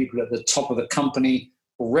chemistry of the people at the top of the company.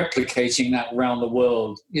 Replicating that around the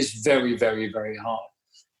world is very, very, very hard,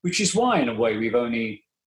 which is why, in a way, we've only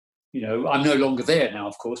I'm no longer there now,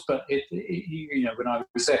 of course, but when I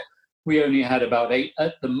was there, we only had about 8,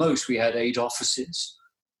 at the most, we had 8 offices.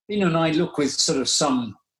 And I look with sort of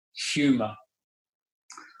some humor,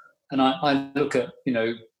 and I look at,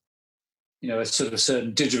 a sort of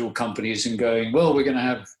certain digital companies and going, well, we're going to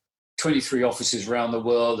have 23 offices around the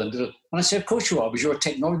world. And I say, of course you are, because you're a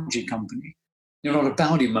technology company. You're not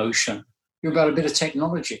about emotion. You're about a bit of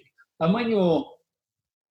technology. And when you're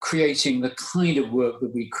creating the kind of work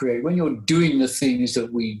that we create, when you're doing the things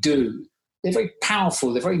that we do, they're very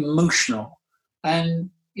powerful, they're very emotional. And,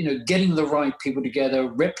 getting the right people together,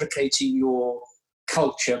 replicating your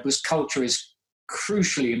culture, because culture is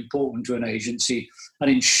crucially important to an agency, and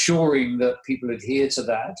ensuring that people adhere to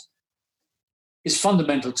that is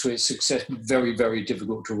fundamental to its success, very, very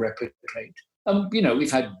difficult to replicate.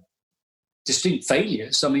 We've had distinct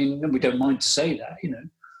failures. I mean, we don't mind to say that,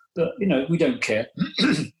 but, we don't care.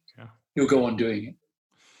 Yeah. You'll go on doing it.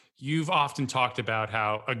 You've often talked about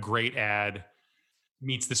how a great ad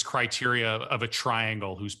meets this criteria of a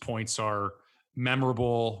triangle whose points are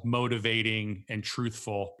memorable, motivating, and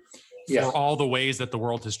truthful. Yeah. For all the ways that the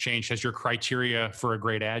world has changed, has your criteria for a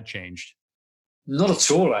great ad changed? Not at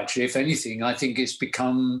all, actually. If anything, I think it's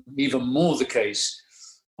become even more the case.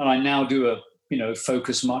 And I now do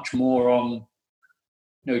focus much more on,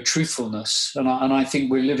 truthfulness. And I think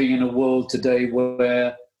we're living in a world today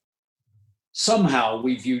where somehow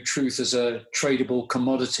we view truth as a tradable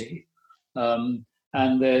commodity.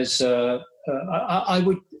 And there's, I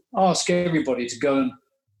would ask everybody to go and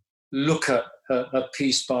look at a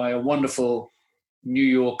piece by a wonderful New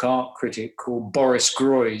York art critic called Boris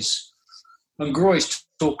Groys. And Groys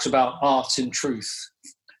talks about art and truth,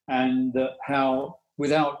 and how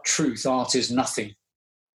without truth, art is nothing.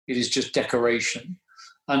 It is just decoration.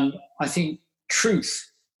 And I think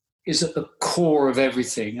truth is at the core of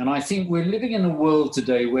everything. And I think we're living in a world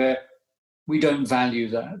today where we don't value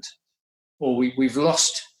that, or we've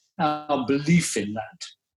lost our belief in that.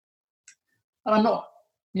 And I'm not,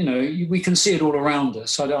 we can see it all around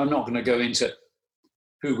us. I'm not going to go into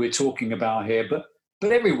who we're talking about here, but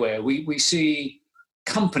everywhere we see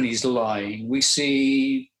companies lying, we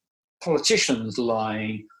see politicians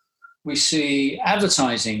lying, we see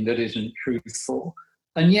advertising that isn't truthful.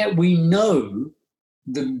 And yet we know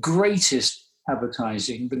the greatest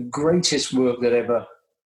advertising, the greatest work that ever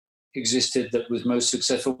existed that was most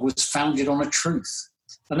successful was founded on a truth.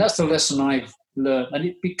 And that's the lesson I've learned. And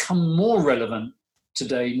it's become more relevant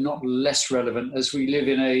today, not less relevant, as we live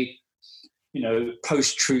in a,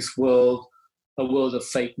 post-truth world, a world of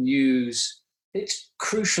fake news. It's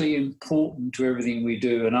crucially important to everything we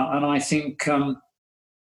do. And I think I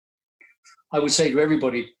would say to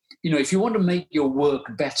everybody, if you want to make your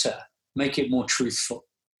work better, make it more truthful.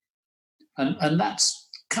 And that's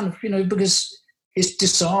kind of, because it's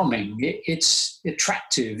disarming, it's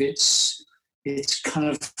attractive, it's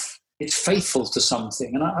faithful to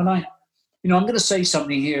something. And I'm going to say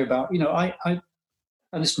something here about, and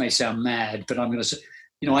this may sound mad, but I'm going to say,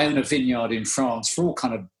 I own a vineyard in France for all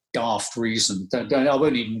kind of daft reasons. I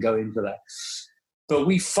won't even go into that. But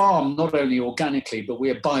we farm not only organically, but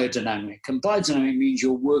we are biodynamic. And biodynamic means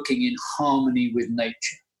you're working in harmony with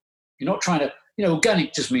nature. You're not trying to,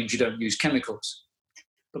 organic just means you don't use chemicals.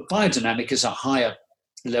 But biodynamic is a higher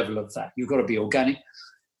level of that. You've got to be organic,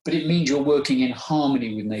 but it means you're working in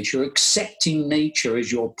harmony with nature. You're accepting nature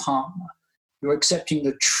as your partner. You're accepting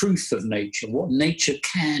the truth of nature, what nature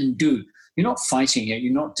can do. You're not fighting it.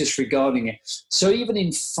 You're not disregarding it. So even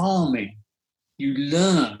in farming, you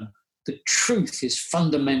learn the truth is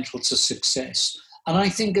fundamental to success. And I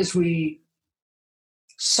think as we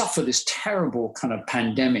suffer this terrible kind of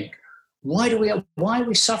pandemic, why are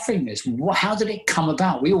we suffering this? How did it come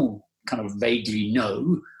about? We all kind of vaguely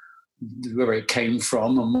know where it came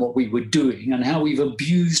from and what we were doing and how we've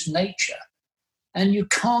abused nature. And you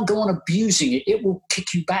can't go on abusing it. It will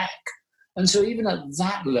kick you back. And so even at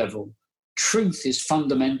that level, truth is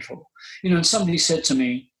fundamental. And somebody said to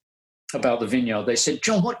me about the vineyard, they said,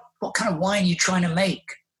 John, what kind of wine are you trying to make?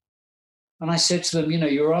 And I said to them,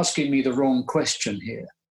 you're asking me the wrong question here.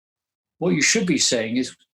 What you should be saying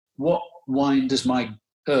is, what wine does my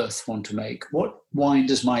earth want to make? What wine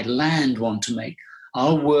does my land want to make?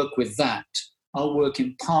 I'll work with that. I'll work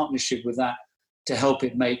in partnership with that to help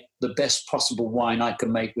it make the best possible wine I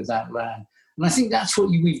can make with that land. And I think that's what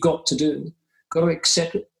we've got to do. Got to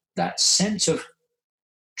accept that sense of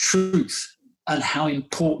truth and how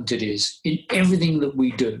important it is in everything that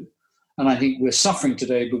we do. And I think we're suffering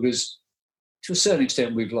today because to a certain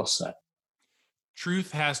extent we've lost that.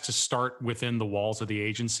 Truth has to start within the walls of the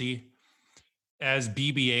agency. As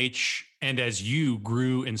BBH and as you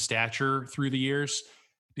grew in stature through the years,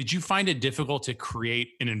 Did you find it difficult to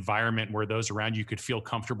create an environment where those around you could feel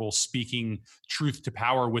comfortable speaking truth to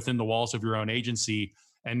power within the walls of your own agency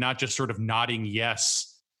and not just sort of nodding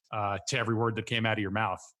yes to every word that came out of your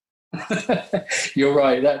mouth? You're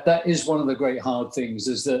right. That is one of the great hard things,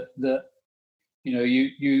 is that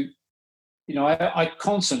I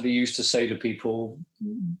constantly used to say to people,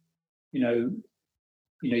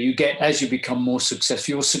 you get, as you become more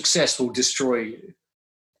successful, your success will destroy you.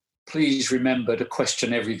 Please remember to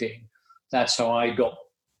question everything. That's how I got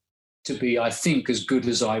to be, I think, as good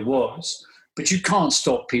as I was. But you can't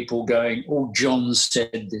stop people going, oh, John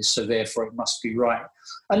said this, so therefore it must be right.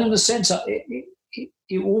 And in a sense,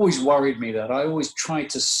 it always worried me that I always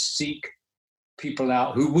tried to seek people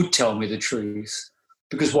out who would tell me the truth.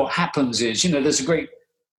 Because what happens is, there's a great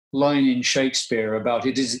line in Shakespeare about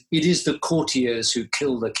it is the courtiers who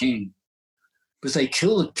kill the king. Because they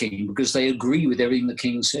kill the king because they agree with everything the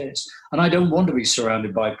king says. And I don't want to be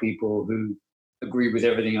surrounded by people who agree with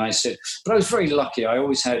everything I said. But I was very lucky. I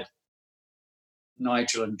always had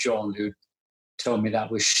Nigel and John who tell me that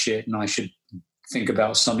was shit and I should think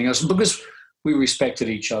about something else. And because we respected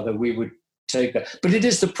each other, we would take that. But it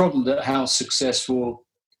is the problem that how success will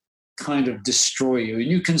kind of destroy you. And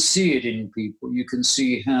you can see it in people. You can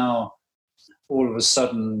see how all of a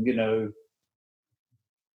sudden,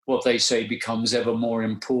 what they say becomes ever more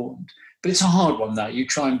important. But it's a hard one, that. You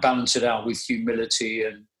try and balance it out with humility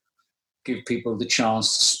and give people the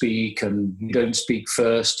chance to speak, and you don't speak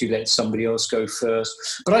first, you let somebody else go first.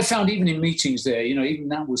 But I found even in meetings there, even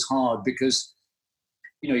that was hard because,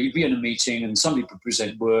 you'd be in a meeting and somebody would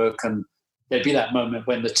present work and there'd be that moment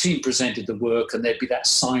when the team presented the work and there'd be that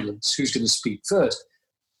silence. Who's going to speak first?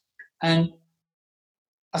 And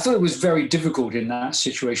I thought it was very difficult in that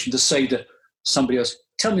situation to say to somebody else,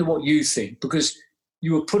 tell me what you think, because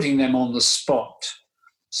you were putting them on the spot.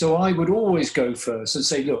 So I would always go first and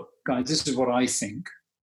say, look, guys, this is what I think.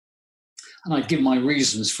 And I'd give my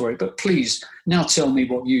reasons for it, but please now tell me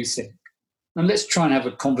what you think. And let's try and have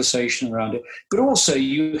a conversation around it. But also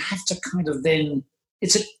you have to kind of then,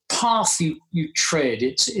 it's a path you tread.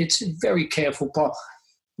 It's a very careful path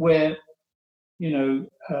where,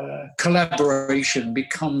 collaboration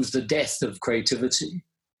becomes the death of creativity.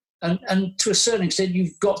 And to a certain extent,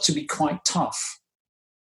 you've got to be quite tough,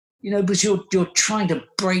 because you're trying to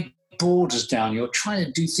break borders down. You're trying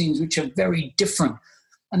to do things which are very different.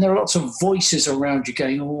 And there are lots of voices around you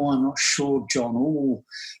going, oh, I'm not sure, John. Oh,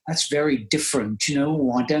 that's very different.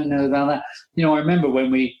 Oh, I don't know about that. I remember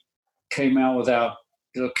when we came out with our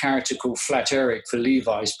little character called Flat Eric for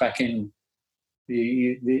Levi's back in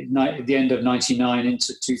the end of 99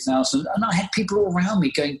 into 2000. And I had people all around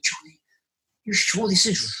me going, Johnny, you sure this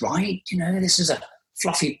is right? This is a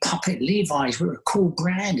fluffy puppet Levi's. We're a cool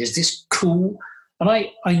brand. Is this cool? And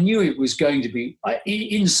I knew it was going to be,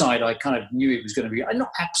 inside I kind of knew it was going to be,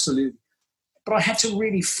 not absolutely, but I had to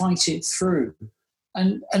really fight it through.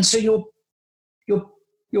 And so you're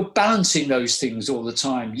balancing those things all the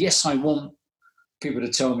time. Yes, I want people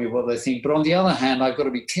to tell me what they think, but on the other hand, I've got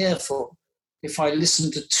to be careful. If I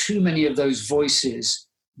listen to too many of those voices,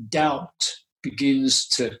 doubt begins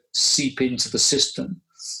to seep into the system,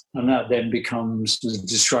 and that then becomes the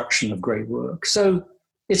destruction of great work. So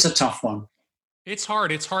it's a tough one. It's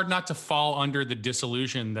hard. It's hard not to fall under the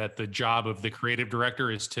disillusion that the job of the creative director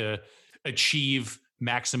is to achieve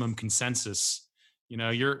maximum consensus.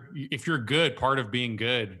 If you're good, part of being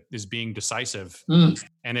good is being decisive.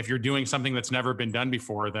 And if you're doing something that's never been done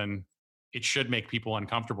before, then it should make people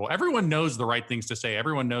uncomfortable. Everyone knows the right things to say.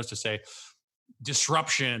 Everyone knows to say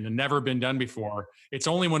disruption and never been done before. It's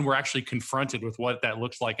only when we're actually confronted with what that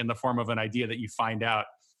looks like in the form of an idea that you find out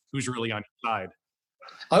who's really on your side.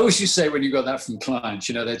 I always used to say when you got that from clients,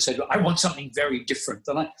 they'd say, I want something very different.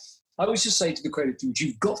 And I always just say to the creative teams,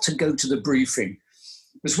 you've got to go to the briefing.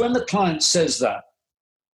 Because when the client says that,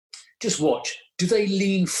 just watch. Do they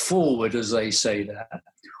lean forward as they say that?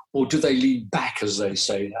 Or do they lean back as they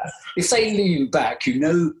say that? If they lean back,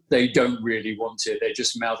 they don't really want it. They're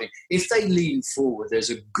just mouthing. If they lean forward, there's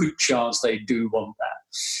a good chance they do want that.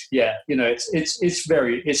 Yeah, it's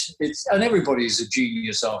and everybody's a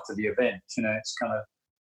genius after the event. It's kind of.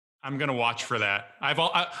 I'm going to watch for that.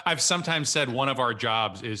 I've sometimes said one of our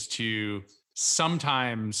jobs is to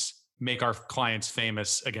sometimes make our clients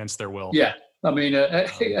famous against their will. Yeah. I mean,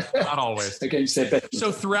 not always against their best.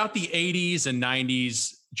 So throughout the 80s and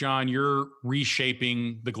 90s, John, you're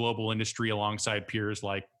reshaping the global industry alongside peers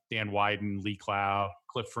like Dan Wieden, Lee Clow,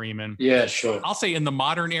 Cliff Freeman. Yeah, sure. I'll say in the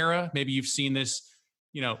modern era, maybe you've seen this,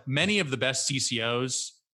 many of the best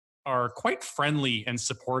CCOs are quite friendly and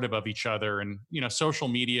supportive of each other. And, social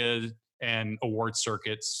media and award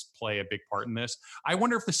circuits play a big part in this. I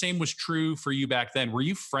wonder if the same was true for you back then. Were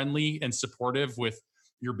you friendly and supportive with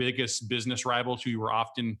your biggest business rivals who you were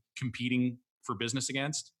often competing for business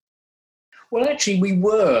against? Well, actually, we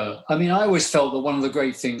were. I mean, I always felt that one of the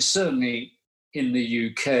great things, certainly in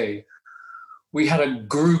the UK, we had a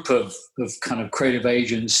group of kind of creative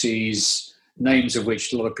agencies, names of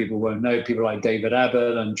which a lot of people won't know, people like David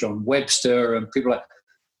Abbott and John Webster and people like,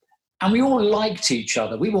 and we all liked each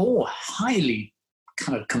other. We were all highly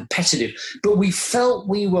kind of competitive, but we felt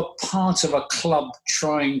we were part of a club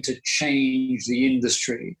trying to change the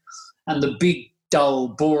industry. And the big, dull,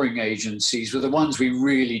 boring agencies were the ones we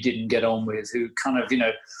really didn't get on with, who kind of,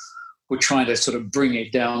 were trying to sort of bring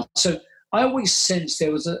it down. So I always sensed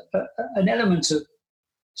there was an element of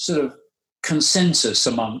sort of consensus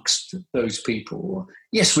amongst those people.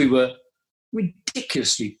 Yes, we were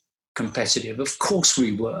ridiculously competitive. Of course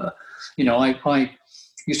we were. I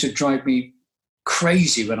used to drive me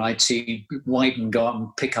crazy when I'd see Wyden go out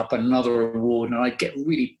and pick up another award, and I'd get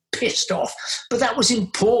really pissed off. But that was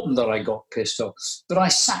important that I got pissed off. But I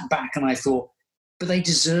sat back and I thought, but they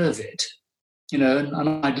deserve it.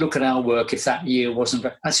 And I'd look at our work if that year wasn't,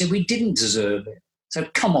 I'd say, we didn't deserve it. So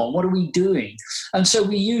come on, what are we doing? And so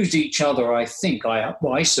we used each other, I think.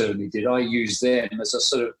 I certainly did. I used them as a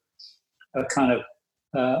sort of a kind of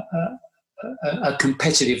a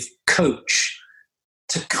competitive coach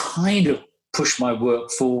to kind of push my work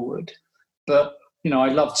forward. But, I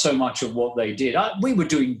loved so much of what they did. We were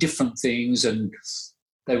doing different things and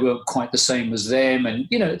they weren't quite the same as them. And,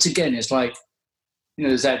 it's like,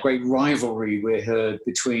 there's that great rivalry we heard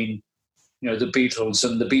between, the Beatles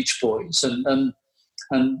and the Beach Boys. And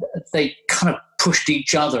they kind of pushed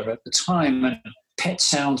each other at the time. And Pet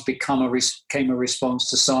Sounds became a response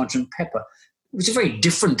to Sgt. Pepper. It was a very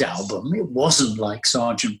different album. It wasn't like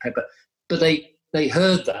Sgt. Pepper. But they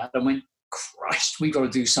heard that and went, Christ, we've got to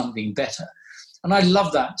do something better. And I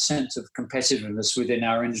love that sense of competitiveness within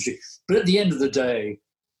our industry. But at the end of the day,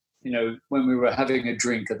 when we were having a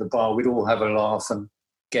drink at the bar, we'd all have a laugh and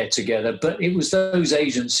get together. But it was those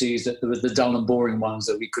agencies that were the dull and boring ones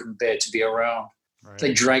that we couldn't bear to be around. Right.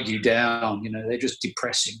 They drag you down, they're just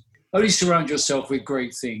depressing. Only surround yourself with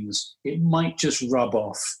great things. It might just rub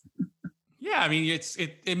off. Yeah, I mean,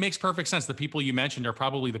 it makes perfect sense. The people you mentioned are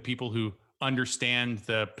probably the people who understand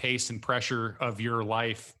the pace and pressure of your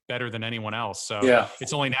life better than anyone else. So yeah,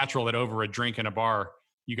 it's only natural that over a drink in a bar,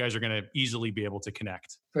 you guys are going to easily be able to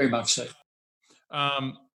connect. Very much so.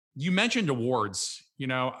 You mentioned awards.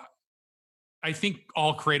 I think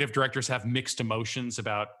all creative directors have mixed emotions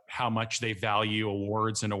about how much they value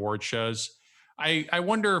awards and award shows. I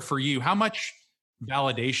wonder for you, how much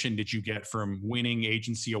validation did you get from winning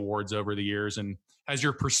agency awards over the years? And has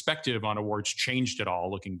your perspective on awards changed at all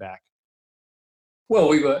looking back? Well,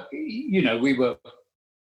 we were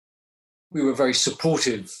very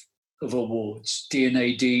supportive of awards.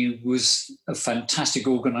 D&AD was a fantastic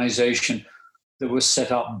organization that was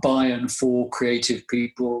set up by and for creative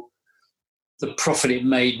people. The profit it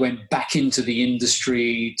made went back into the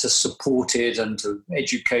industry to support it and to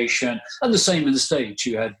education. And the same in the States.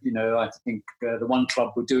 You had, I think the One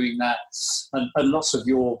Club were doing that, and lots of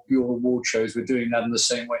your award shows were doing that in the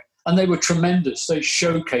same way. And they were tremendous. They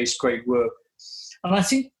showcased great work. And I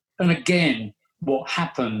think, and again, what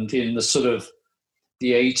happened in the sort of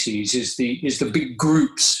the 80s is the big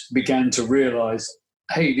groups began to realize,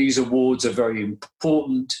 hey, these awards are very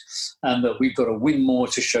important and that we've got to win more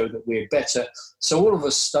to show that we're better. So all of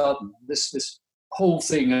a sudden, this whole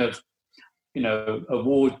thing of,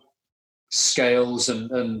 award scales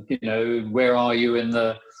and where are you in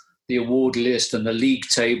the award list and the league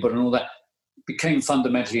table and all that became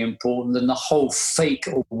fundamentally important, and the whole fake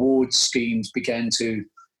award schemes began to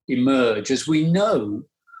emerge, as we know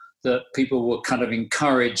that people were kind of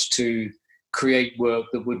encouraged to create work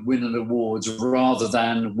that would win an awards rather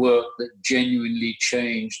than work that genuinely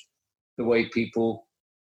changed the way people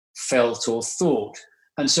felt or thought.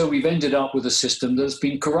 And so we've ended up with a system that's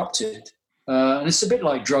been corrupted. And it's a bit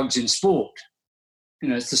like drugs in sport.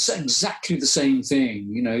 It's exactly the same thing.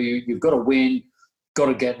 You've got to win, got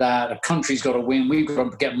to get that. A country's got to win. We've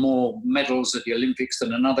got to get more medals at the Olympics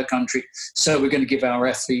than another country. So we're going to give our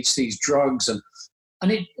athletes these drugs, and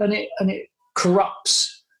it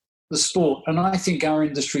corrupts the sport. And I think our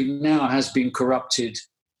industry now has been corrupted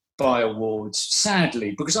by awards,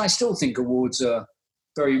 sadly, because I still think awards are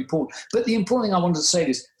very important. But the important thing I wanted to say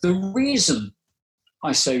is the reason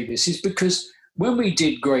I say this is because when we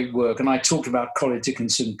did great work, and I talked about Collett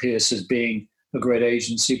Dickinson Pierce as being a great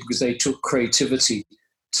agency because they took creativity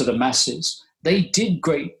to the masses. They did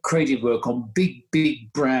great creative work on big,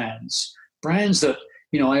 big brands that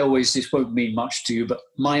I always, this won't mean much to you, but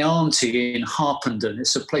my auntie in Harpenden,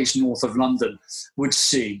 it's a place north of London, would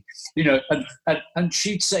see, and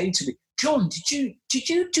she'd say to me, John, did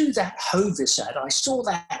you do that Hovis ad? I saw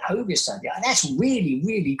that Hovis ad. Yeah, that's really,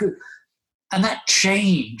 really good. And that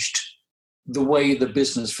changed the way the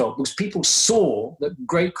business felt, because people saw that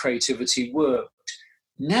great creativity worked.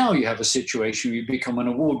 Now you have a situation where you become an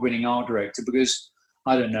award-winning art director because,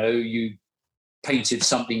 I don't know, you painted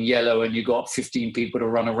something yellow and you got 15 people to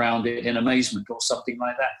run around it in amazement or something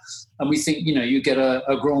like that. And we think, you get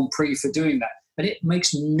a Grand Prix for doing that. And it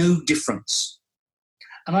makes no difference.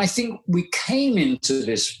 And I think we came into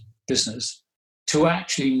this business to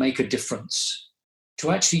actually make a difference,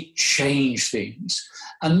 to actually change things.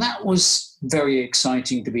 And that was very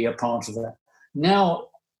exciting to be a part of that. Now,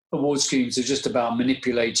 award schemes are just about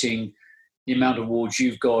manipulating the amount of awards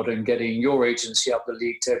you've got and getting your agency up the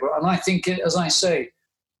league table. And I think, as I say,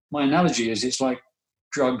 my analogy is it's like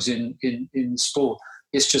drugs in sport.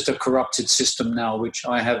 It's just a corrupted system now, which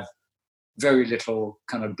I have very little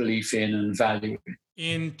kind of belief in and value in.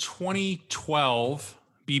 In 2012,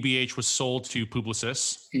 BBH was sold to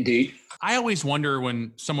Publicis. Indeed. I always wonder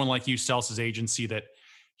when someone like you sells his agency that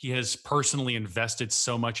he has personally invested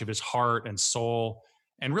so much of his heart and soul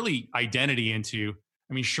and really identity into.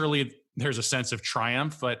 I mean, surely there's a sense of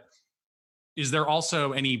triumph, but is there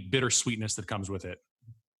also any bittersweetness that comes with it?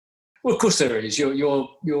 Well, of course there is.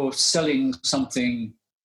 You're selling something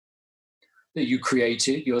that you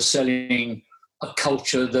created. You're selling a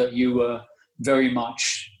culture that you were very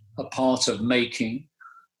much a part of making.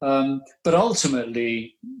 But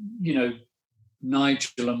ultimately,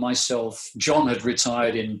 Nigel and myself, John had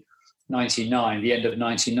retired in 99, the end of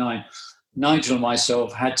 99. Nigel and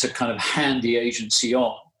myself had to kind of hand the agency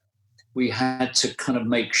on. We had to kind of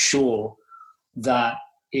make sure that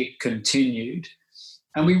it continued.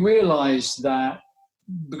 And we realized that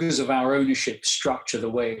because of our ownership structure, the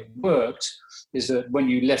way it worked is that when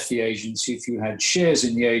you left the agency, if you had shares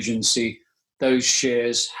in the agency, those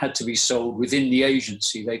shares had to be sold within the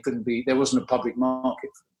agency. There wasn't a public market.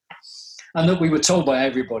 And that we were told by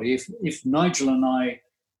everybody, if Nigel and I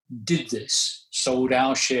did this, sold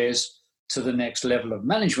our shares to the next level of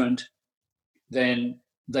management, then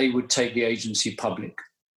they would take the agency public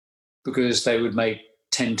because they would make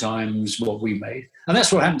 10 times what we made. And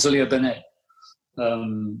that's what happened to Leo Burnett.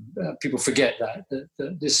 People forget that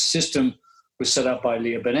this system was set up by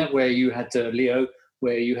Leo Burnett where you had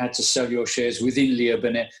to sell your shares within Leo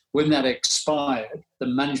Burnett. When that expired, the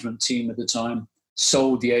management team at the time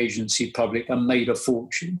sold the agency public and made a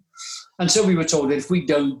fortune. And so we were told that if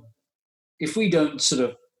we don't sort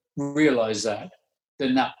of realize that,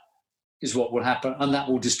 then that is what will happen, and that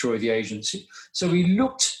will destroy the agency. So we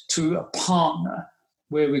looked to a partner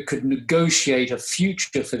where we could negotiate a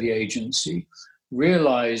future for the agency,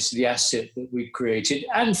 realize the asset that we created,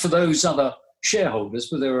 and for those other shareholders,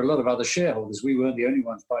 but there were a lot of other shareholders. We weren't the only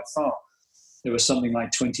ones by far. There were something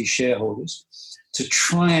like 20 shareholders, to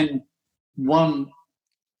try and, one,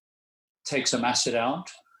 take some asset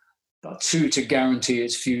out, but two, to guarantee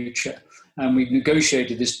its future. And we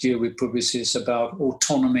negotiated this deal with Publicis about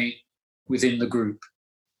autonomy within the group,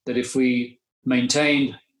 that if we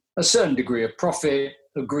maintained a certain degree of profit,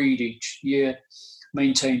 agreed each year,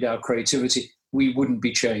 maintained our creativity, we wouldn't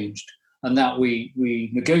be changed. And that we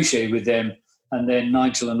negotiated with them, and then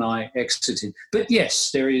Nigel and I exited. But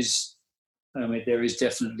yes, there is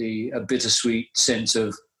definitely a bittersweet sense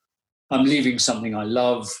of, I'm leaving something I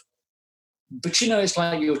love. But it's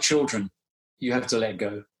like your children. You have to let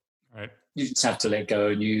go. Right. You just have to let go,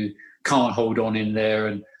 and you can't hold on in there,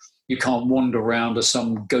 and you can't wander around as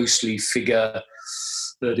some ghostly figure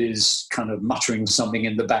that is kind of muttering something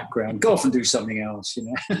in the background. Go off and do something else,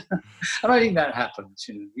 And I think that happens,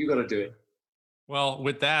 You've got to do it. Well,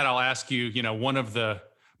 with that, I'll ask you, one of the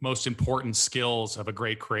most important skills of a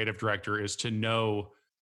great creative director is to know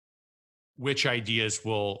which ideas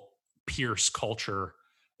will pierce culture.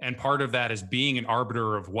 And part of that is being an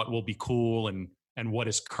arbiter of what will be cool and what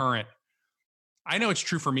is current. I know it's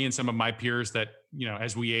true for me and some of my peers that,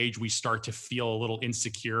 as we age, we start to feel a little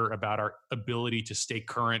insecure about our ability to stay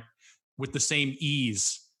current with the same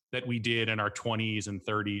ease that we did in our 20s and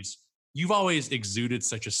 30s. You've always exuded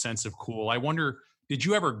such a sense of cool. I wonder, did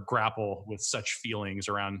you ever grapple with such feelings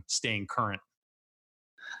around staying current?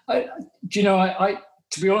 I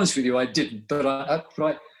to be honest with you, I didn't,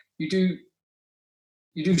 but you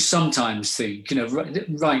do sometimes think,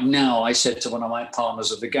 right now I said to one of my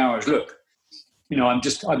partners at the garage, look, I've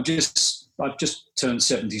just turned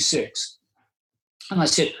 76. And I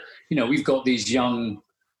said, we've got these young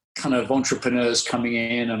kind of entrepreneurs coming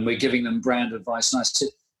in and we're giving them brand advice. And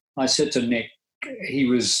I said to Nick, he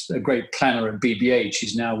was a great planner at BBH.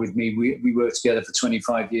 He's now with me. We worked together for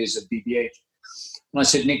 25 years at BBH. And I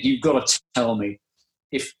said, Nick, you've got to tell me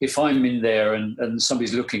if I'm in there and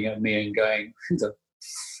somebody's looking at me and going,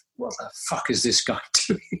 what the fuck is this guy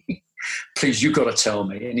doing? Please, you've got to tell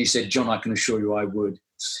me. And he said, John, I can assure you I would.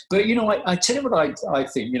 But, I tell you what I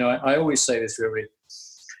think. I always say this to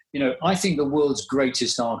everybody. I think the world's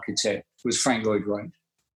greatest architect was Frank Lloyd Wright.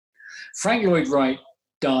 Frank Lloyd Wright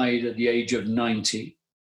died at the age of 90.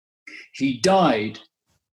 He died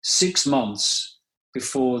 6 months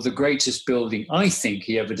before the greatest building I think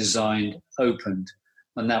he ever designed opened,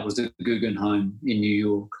 and that was the Guggenheim in New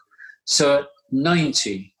York. So at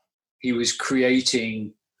 90, he was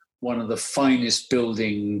creating one of the finest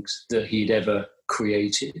buildings that he'd ever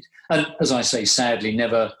created. And as I say, sadly,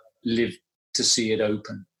 never lived to see it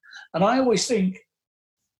open. And I always think,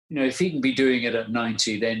 if he can be doing it at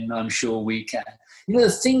 90, then I'm sure we can.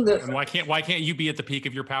 The thing that... And why can't you be at the peak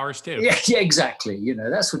of your powers too? Yeah, exactly.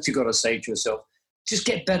 That's what you've got to say to yourself. Just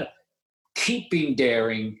get better. Keep being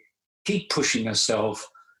daring. Keep pushing yourself.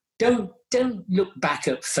 Don't look back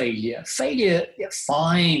at failure. Failure, yeah,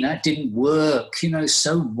 fine, that didn't work.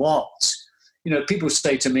 So what? People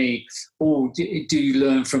say to me, oh, do you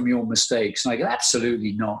learn from your mistakes? And I go,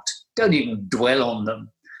 absolutely not. Don't even dwell on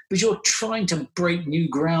them. But you're trying to break new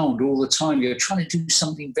ground all the time. You're trying to do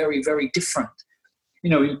something very, very different.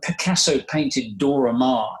 When Picasso painted Dora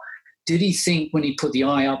Maar, did he think when he put the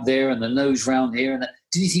eye up there and the nose round here,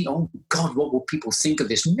 did he think, oh God, what will people think of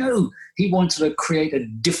this? No, he wanted to create a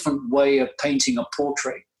different way of painting a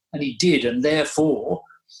portrait. And he did. And therefore,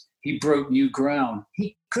 he broke new ground.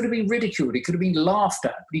 He could have been ridiculed. He could have been laughed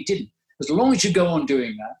at, but he didn't. As long as you go on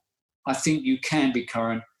doing that, I think you can be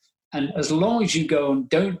current. And as long as you go and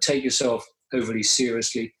don't take yourself overly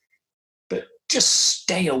seriously, but just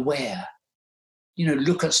stay aware.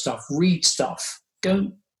 Look at stuff, read stuff.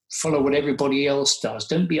 Don't follow what everybody else does.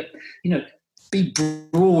 Don't be, be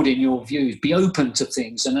broad in your views. Be open to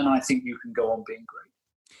things. And then I think you can go on being great.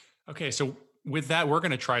 Okay, so with that, we're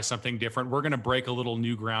going to try something different. We're going to break a little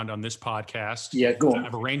new ground on this podcast. Yeah, go on.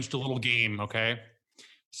 I've arranged a little game, okay?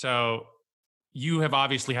 So you have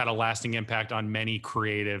obviously had a lasting impact on many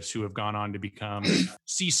creatives who have gone on to become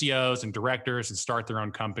CCOs and directors and start their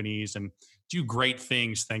own companies and do great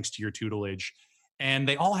things thanks to your tutelage. And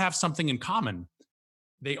they all have something in common.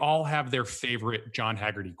 They all have their favorite John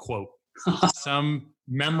Haggerty quote, some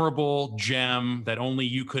memorable gem that only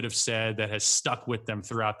you could have said that has stuck with them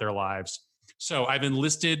throughout their lives. So I've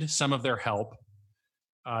enlisted some of their help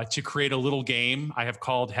to create a little game I have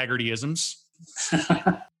called Haggertyisms.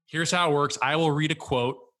 Here's how it works. I will read a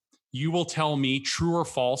quote. You will tell me true or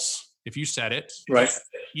false if you said it. Right.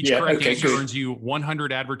 Each correct answer earns you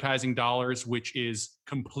 100 advertising dollars, which is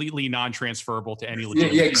completely non-transferable to any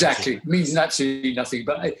legitimate. Yeah, exactly. It means absolutely nothing.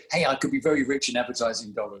 But hey, I could be very rich in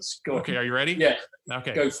advertising dollars. Go on. Okay, are you ready? Yeah.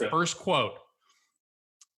 Okay. Go for it. First quote.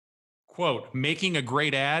 Quote, making a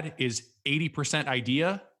great ad is 80%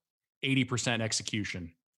 idea, 80%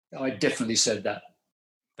 execution. I definitely said that.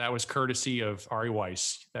 That was courtesy of Ari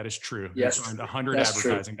Weiss. That is true. Yes. You earned 100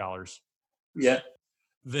 advertising dollars. Yeah.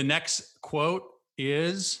 The next quote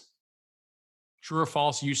is true or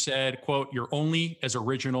false. You said, quote, you're only as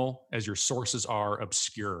original as your sources are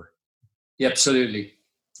obscure. Yeah, absolutely.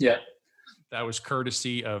 Yeah. That was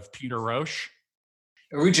courtesy of Peter Roche.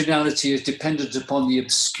 Originality is dependent upon the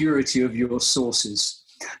obscurity of your sources.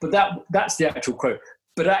 But that's the actual quote.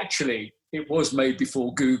 But actually, it was made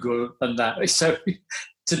before Google and that. So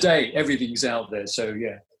today, everything's out there. So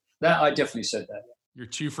yeah, that I definitely said that. You're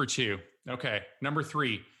 2 for 2. Okay. Number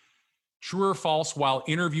 3, true or false, while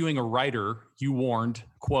interviewing a writer, you warned,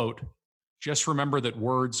 quote, just remember that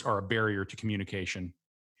words are a barrier to communication.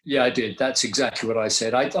 Yeah, I did. That's exactly what I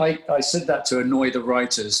said. I said that to annoy the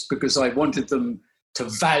writers because I wanted them to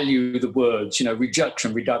value the words,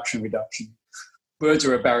 reduction. Words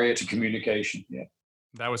are a barrier to communication. Yeah.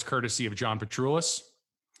 That was courtesy of John Petroulis.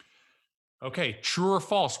 Okay. True or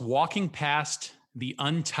false, walking past the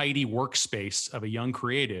untidy workspace of a young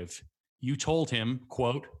creative, you told him,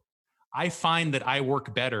 quote, I find that I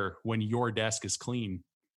work better when your desk is clean.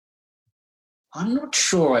 I'm not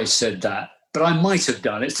sure I said that, but I might have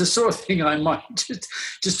done. It's the sort of thing I might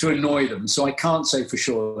just to annoy them. So I can't say for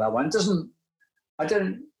sure that one.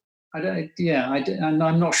 I'm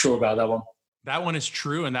not sure about that one. That one is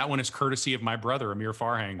true, and that one is courtesy of my brother, Amir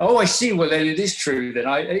Farhang. Oh, I see. Well, then it is true. Then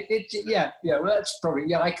yeah. Well, that's probably,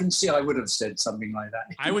 yeah. I can see. I would have said something like that.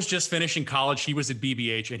 I was just finishing college. He was at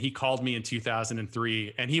BBH, and he called me in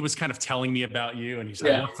 2003, and he was kind of telling me about you. And he's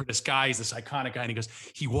like, I work for this guy. He's this iconic guy. And he goes,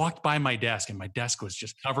 he walked by my desk, and my desk was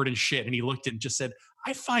just covered in shit. And he looked at it and just said,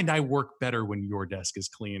 I find I work better when your desk is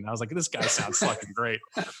clean. I was like, this guy sounds fucking great.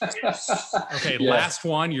 Okay, last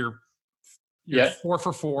one. You're 4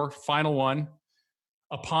 for 4. Final one.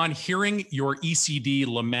 Upon hearing your ECD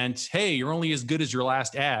lament, hey, you're only as good as your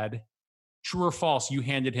last ad, true or false, you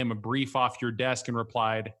handed him a brief off your desk and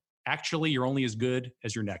replied, actually, you're only as good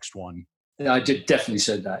as your next one. Yeah, I did definitely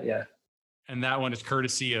said that, yeah. And that one is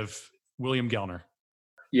courtesy of William Gellner.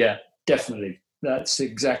 Yeah, definitely. That's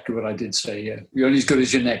exactly what I did say, yeah. You're only as good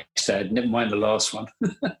as your next ad, never mind the last one.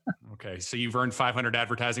 Okay, so you've earned 500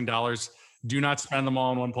 advertising dollars. Do not spend them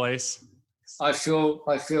all in one place.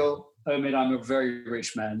 I mean, I'm a very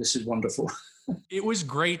rich man. This is wonderful. It was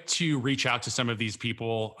great to reach out to some of these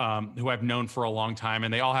people who I've known for a long time,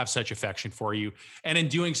 and they all have such affection for you. And in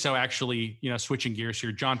doing so, actually, switching gears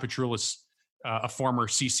here, John Petroulis, a former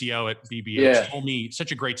CCO at BBH, told me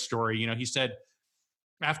such a great story. He said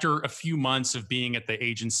after a few months of being at the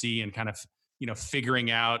agency and kind of,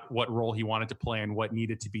 figuring out what role he wanted to play and what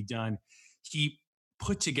needed to be done, he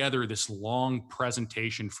put together this long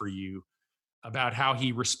presentation for you about how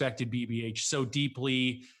he respected BBH so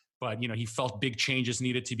deeply, but he felt big changes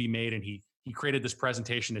needed to be made, and he created this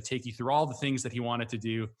presentation to take you through all the things that he wanted to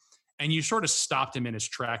do. And you sort of stopped him in his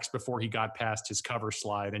tracks before he got past his cover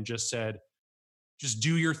slide and just said, just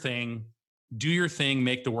do your thing,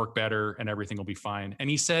 make the work better, and everything will be fine.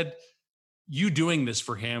 And he said, you doing this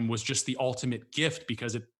for him was just the ultimate gift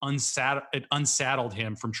because it unsaddled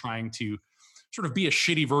him from trying to sort of be a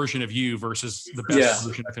shitty version of you versus the best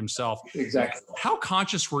version of himself. Exactly. How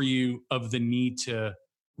conscious were you of the need to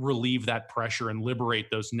relieve that pressure and liberate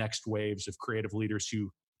those next waves of creative leaders who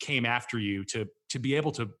came after you to be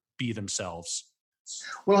able to be themselves?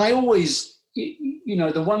 Well, I always,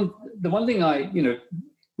 the one thing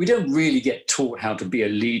we don't really get taught how to be a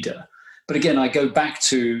leader. But again, I go back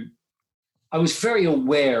to, I was very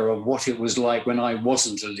aware of what it was like when I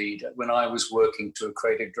wasn't a leader, when I was working to a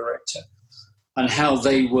creative director, and how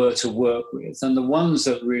they were to work with. And the ones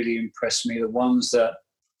that really impressed me, the ones that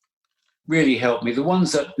really helped me, the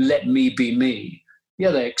ones that let me be me.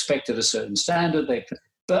 Yeah, they expected a certain standard,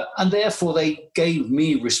 and therefore they gave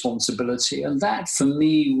me responsibility. And that for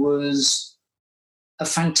me was a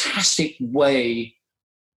fantastic way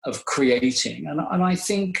of creating. And I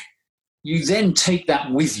think you then take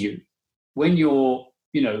that with you when you're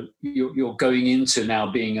going into now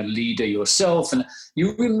being a leader yourself, and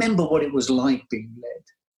you remember what it was like being led.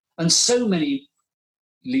 And so many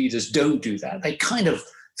leaders don't do that. They kind of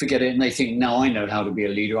forget it and they think, now I know how to be a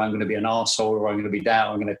leader. I'm going to be an arsehole, or I'm going to be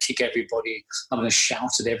down. I'm going to kick everybody. I'm going to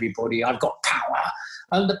shout at everybody. I've got power.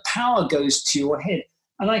 And the power goes to your head.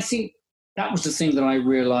 And I think that was the thing that I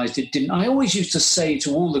realized it didn't. I always used to say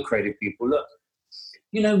to all the creative people, look,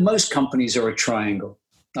 most companies are a triangle.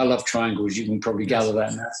 I love triangles. You can probably gather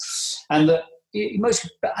that now.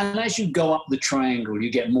 And as you go up the triangle, you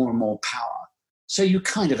get more and more power. So you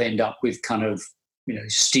kind of end up with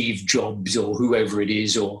Steve Jobs or whoever it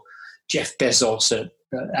is, or Jeff Bezos at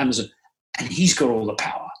Amazon, and he's got all the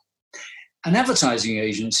power. An advertising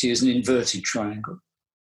agency is an inverted triangle.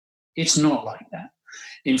 It's not like that.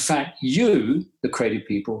 In fact, you, the creative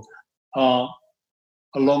people, are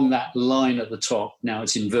along that line at the top. Now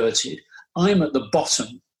it's inverted. I'm at the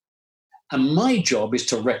bottom, and my job is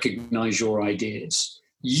to recognize your ideas.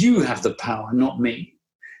 You have the power, not me,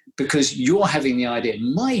 because you're having the idea.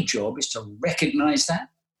 My job is to recognize that,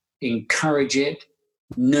 encourage it,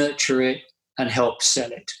 nurture it, and help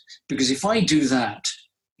sell it. Because if I do that,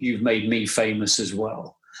 you've made me famous as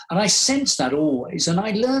well. And I sense that always, and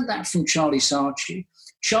I learned that from Charlie Saatchi.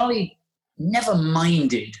 Charlie never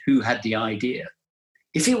minded who had the idea.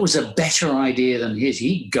 If it was a better idea than his,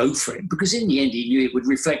 he'd go for it, because in the end he knew it would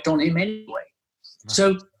reflect on him anyway. Right.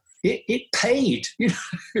 So it paid.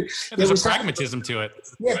 There's a pragmatism to it.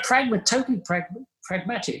 Yeah, totally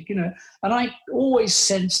pragmatic. And I always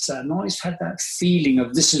sensed that, and I always had that feeling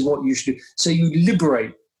of this is what you should do. So you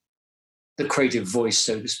liberate the creative voice,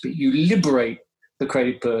 so to speak. You liberate the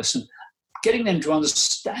creative person, getting them to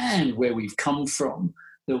understand where we've come from,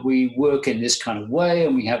 that we work in this kind of way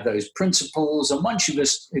and we have those principles. And once you've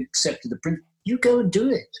accepted the principle, you go and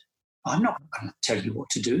do it. I'm not going to tell you what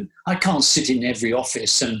to do. I can't sit in every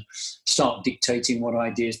office and start dictating what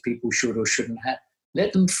ideas people should or shouldn't have.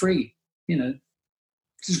 Let them free. This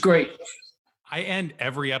is great. I end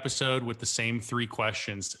every episode with the same 3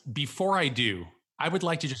 questions. Before I do, I would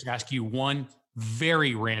like to just ask you one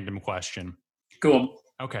very random question. Go on.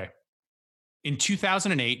 Okay. In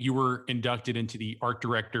 2008, you were inducted into the Art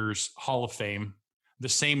Directors Hall of Fame the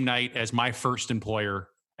same night as my first employer,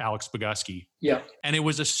 Alex Bogusky. Yeah. And it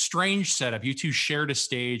was a strange setup. You two shared a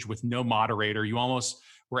stage with no moderator. You almost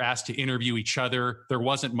were asked to interview each other. There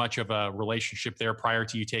wasn't much of a relationship there prior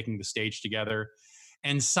to you taking the stage together.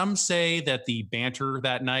 And some say that the banter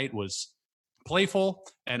that night was playful,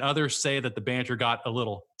 and others say that the banter got a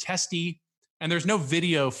little testy. And there's no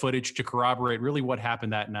video footage to corroborate really what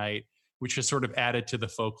happened that night, which has sort of added to the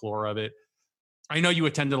folklore of it. I know you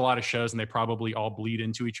attended a lot of shows and they probably all bleed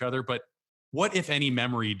into each other, but what, if any,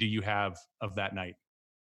 memory do you have of that night?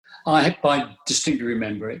 I distinctly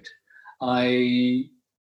remember it. I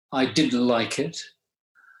didn't like it.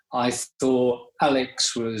 I thought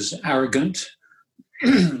Alex was arrogant.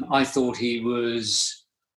 I thought he was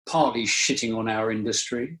partly shitting on our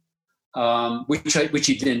industry, which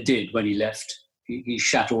he then did when he left. He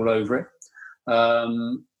shat all over it.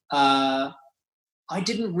 I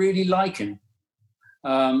didn't really like him.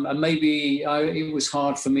 And maybe it was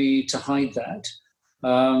hard for me to hide that.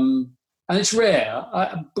 And it's rare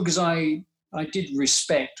because I did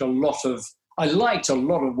respect I liked a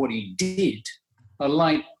lot of what he did. I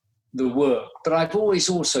liked the work, but I've always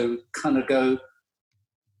also kind of go,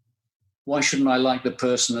 why shouldn't I like the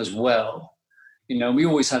person as well? You know, we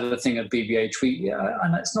always had a thing at BBH.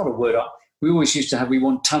 And it's not a word. We always used to have, we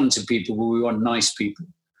want talented people, but we want nice people.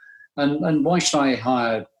 And why should I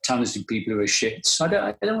hire talented people who are shits? I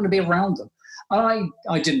don't want to be around them.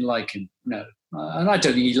 I didn't like him, no. And I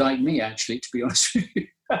don't think he liked me, actually, to be honest with you.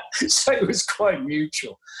 So it was quite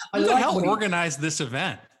mutual. Who the hell organized this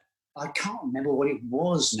event? I can't remember what it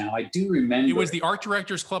was now. I do remember. It was the Art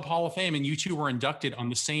Directors Club Hall of Fame, and you two were inducted on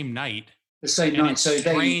the same night. The same night. It's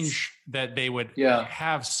strange that they would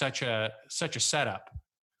have such a setup.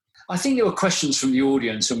 I think there were questions from the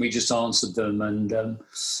audience, and we just answered them, and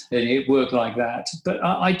it worked like that. But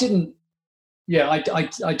I didn't. Yeah,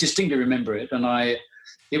 I distinctly remember it, and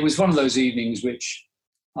it was one of those evenings which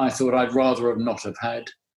I thought I'd rather have not have had,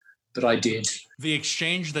 but I did. The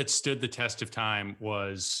exchange that stood the test of time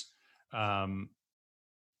was,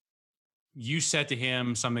 you said to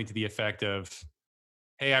him something to the effect of,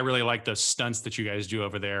 hey, I really like those stunts that you guys do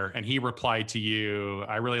over there. And he replied to you,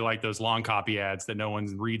 I really like those long copy ads that no one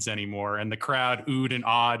reads anymore. And the crowd oohed and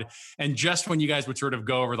awed. And just when you guys would sort of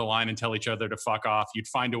go over the line and tell each other to fuck off, you'd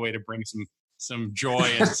find a way to bring some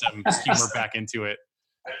joy and some humor back into it.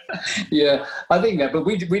 Yeah, I think that, but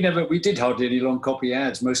we did hardly any long copy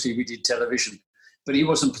ads. Mostly we did television, but he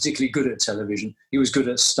wasn't particularly good at television. He was good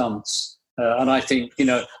at stunts. And I think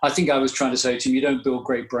I was trying to say to him, you don't build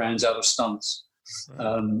great brands out of stunts.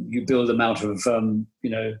 You build them out of,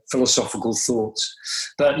 philosophical thoughts.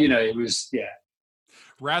 But, it was, yeah.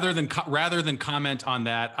 Rather than comment on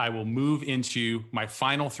that, I will move into my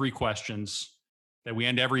final 3 questions that we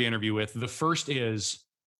end every interview with. The first is,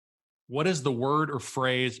 what is the word or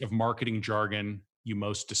phrase of marketing jargon you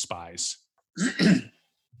most despise?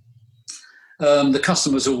 The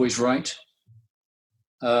customer's always right.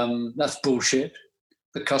 That's bullshit.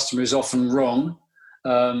 The customer is often wrong.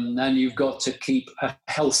 And you've got to keep a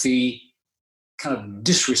healthy kind of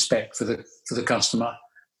disrespect for the customer.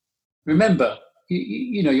 Remember,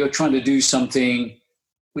 you're trying to do something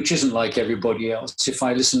which isn't like everybody else. If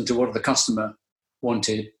I listened to what the customer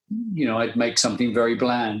wanted, I'd make something very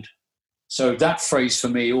bland. So that phrase for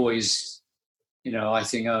me always, I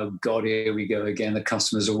think, oh God, here we go again. The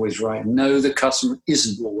customer's always right. No, the customer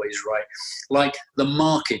isn't always right. Like the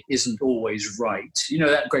market isn't always right.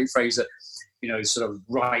 That great phrase that, sort of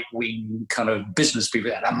right-wing kind of business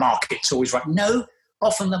people, the market's always right. No,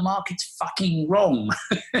 often the market's fucking wrong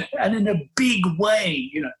and in a big way,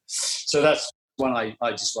 So that's one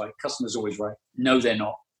I just like. Customers always right. No, they're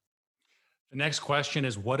not. The next question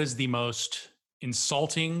is, what is the most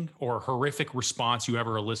insulting or horrific response you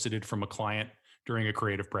ever elicited from a client during a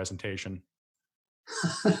creative presentation?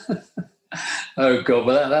 Oh God,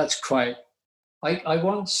 well that's quite, I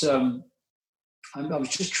once, I was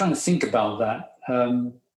just trying to think about that.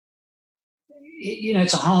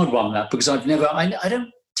 It's a hard one, that, because I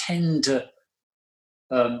don't tend to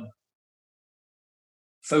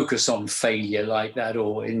focus on failure like that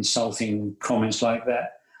or insulting comments like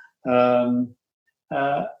that.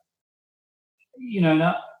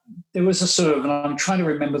 There was a sort of, and I'm trying to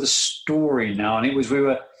remember the story now, and it was,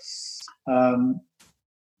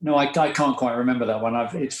 no, I can't quite remember that one.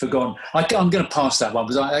 It's forgotten. I'm going to pass that one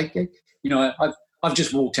because I've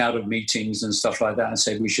just walked out of meetings and stuff like that and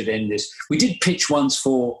said we should end this. We did pitch once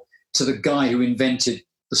for to the guy who invented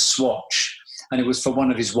the Swatch, and it was for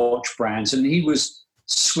one of his watch brands, and he was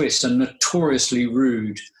Swiss and notoriously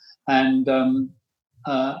rude. And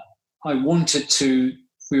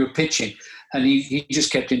we were pitching, and he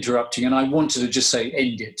just kept interrupting, and I wanted to just say,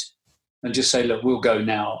 end it, and just say, look, we'll go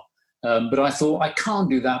now. But I thought, I can't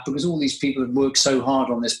do that because all these people have worked so hard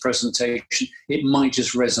on this presentation, it might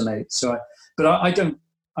just resonate. So, I don't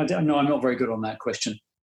know, I'm not very good on that question.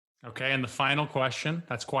 Okay, and the final question,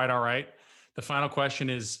 that's quite all right. The final question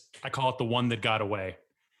is, I call it the one that got away.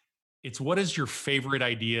 It's, what is your favorite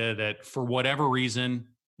idea that for whatever reason,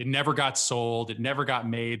 it never got sold, it never got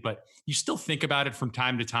made, but you still think about it from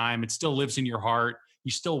time to time, it still lives in your heart,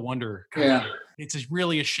 you still wonder, it's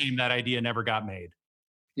really a shame that idea never got made.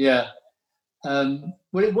 Yeah. Well,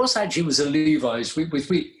 it was a Levi's.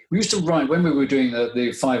 We used to write, when we were doing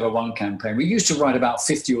the 501 campaign, we used to write about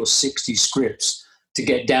 50 or 60 scripts to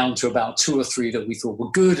get down to about 2 or 3 that we thought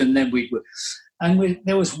were good. And then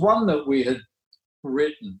there was one that we had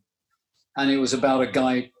written, and it was about a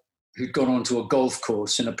guy who'd gone onto a golf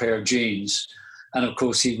course in a pair of jeans. And of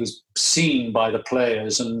course he was seen by the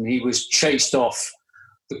players and he was chased off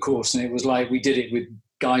the course. And it was like, we did it with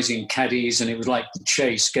guys in caddies, and it was like the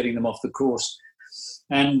chase, getting them off the course.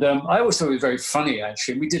 And I always thought it was very funny,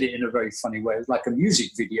 actually. We did it in a very funny way. It was like a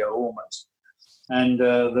music video almost. And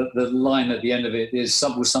the line at the end of it was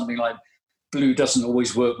something like, blue doesn't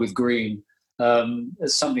always work with green.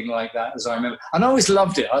 Something like that, as I remember. And I always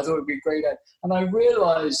loved it. I thought it would be great. And I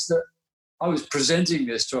realized that I was presenting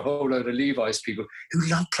this to a whole load of Levi's people who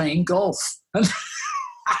love playing golf.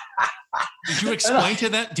 Did you explain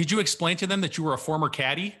to them that you were a former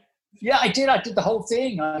caddy? Yeah, I did. I did the whole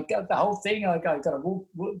thing. I got the whole thing. I got to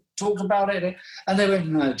talk about it. And they went,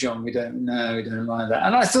 no, John, we don't like that.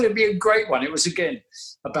 And I thought it'd be a great one. It was, again,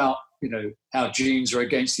 about, how jeans are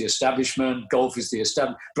against the establishment, golf is the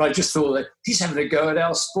establishment. But I just thought that he's having a go at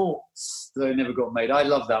our sport. So it never got made. I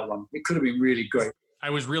love that one. It could have been really great. I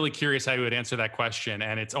was really curious how you would answer that question.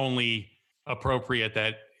 And it's only appropriate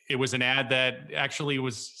that it was an ad that actually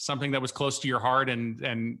was something that was close to your heart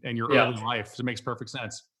and your early life. So it makes perfect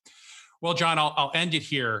sense. Well, John, I'll end it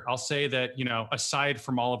here. I'll say that, aside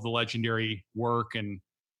from all of the legendary work and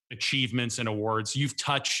achievements and awards, you've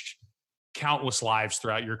touched countless lives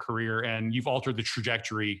throughout your career, and you've altered the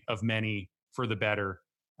trajectory of many for the better.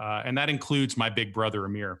 And that includes my big brother,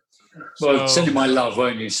 Amir. Well, send him my love,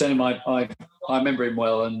 won't you? Send him I remember him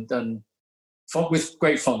well and with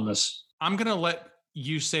great fondness. I'm going to let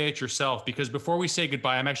you say it yourself, because before we say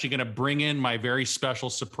goodbye, I'm actually going to bring in my very special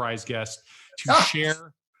surprise guest to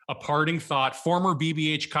share a parting thought. Former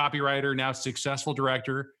BBH copywriter, now successful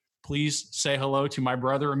director. Please say hello to my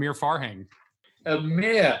brother, Amir Farhang.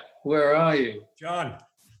 Amir, where are you? John.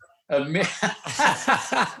 Amir.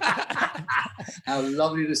 How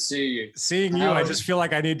lovely to see you. Seeing you, I just feel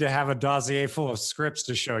like I need to have a dossier full of scripts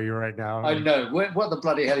to show you right now. I know. What the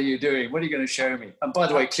bloody hell are you doing? What are you going to show me? And by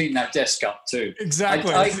the way, clean that desk up too.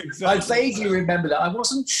 Exactly. I vaguely remember that. I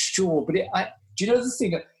wasn't sure, but do you know the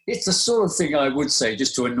thing? It's the sort of thing I would say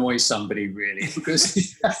just to annoy somebody, really,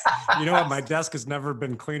 because you know what? My desk has never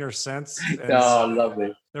been cleaner since. Oh,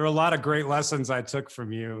 lovely. There were a lot of great lessons I took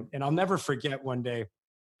from you, and I'll never forget one day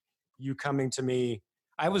you coming to me.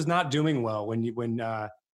 I was not doing well when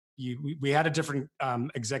we had a different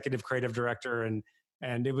executive creative director, and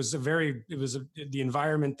the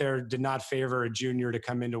environment there did not favor a junior to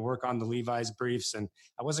come in to work on the Levi's briefs, and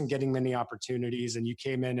I wasn't getting many opportunities. And you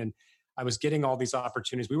came in, and I was getting all these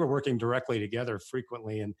opportunities. We were working directly together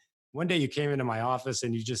frequently. And one day you came into my office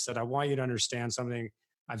and you just said, I want you to understand something.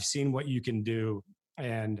 I've seen what you can do,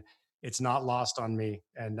 and it's not lost on me.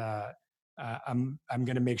 And I'm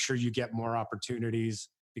going to make sure you get more opportunities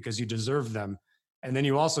because you deserve them. And then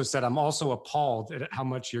you also said, I'm also appalled at how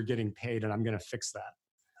much you're getting paid, and I'm going to fix that.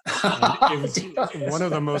 And it was one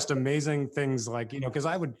of the most amazing things, because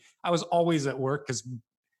I was always at work because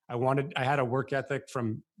I had a work ethic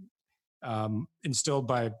from instilled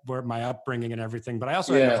by my upbringing and everything, but I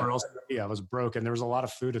also had nowhere else to be. I was broke, and there was a lot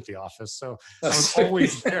of food at the office, so I was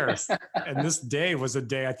always there. And this day was a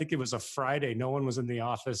day, I think it was a Friday, no one was in the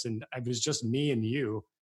office, and it was just me and you,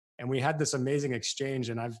 and we had this amazing exchange.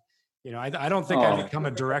 And I don't think I'd become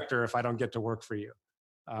a director if I don't get to work for you.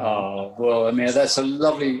 Well, I mean, that's a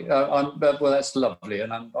lovely. That's lovely,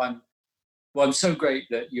 and I'm so great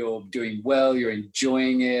that you're doing well, you're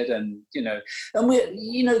enjoying it, and the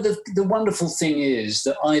wonderful thing is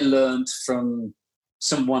that I learned from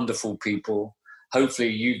some wonderful people. Hopefully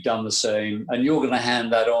you've done the same, and you're going to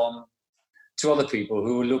hand that on to other people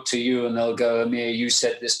who will look to you and they'll go, Amir, you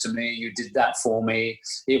said this to me, you did that for me,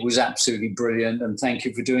 it was absolutely brilliant, and thank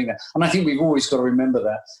you for doing that. And I think we've always got to remember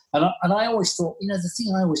that. And I always thought,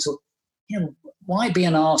 why be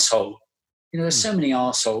an arsehole? There's so many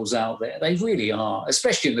arseholes out there. They really are,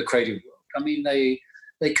 especially in the creative world. I mean, they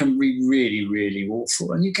can be really, really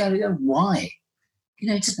awful. And you go, why?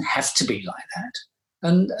 It doesn't have to be like that.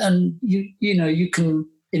 And you can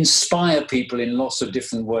inspire people in lots of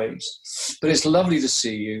different ways. But it's lovely to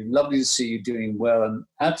see you doing well, and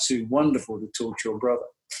absolutely wonderful to talk to your brother.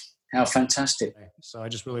 How fantastic. So I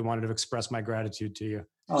just really wanted to express my gratitude to you.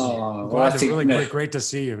 Oh, well, I think really great to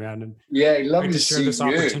see you, man. And yeah, lovely to share this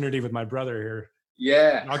opportunity with my brother here.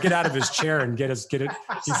 Yeah. I'll get out of his chair and get it.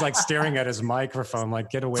 He's like staring at his microphone,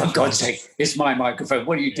 like, get away. For God's sake, it's my microphone.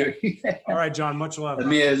 What are you doing? All right, John, much love.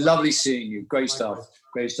 Amir, lovely seeing you. Great stuff.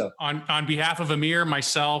 Great stuff. On behalf of Amir,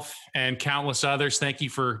 myself, and countless others, thank you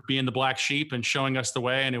for being the black sheep and showing us the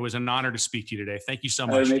way. And it was an honor to speak to you today. Thank you so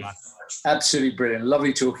much, John. Absolutely brilliant.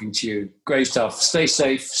 Lovely talking to you. Great stuff. Stay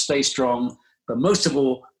safe, stay strong, but most of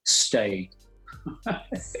all, stay.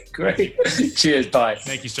 Great. Cheers. Bye.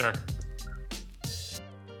 Thank you, sir.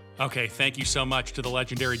 Okay, thank you so much to the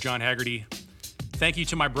legendary John Hegarty. Thank you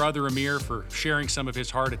to my brother Amir for sharing some of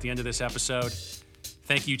his heart at the end of this episode.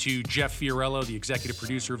 Thank you to Jeff Fiorello, the executive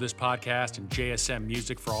producer of this podcast, and JSM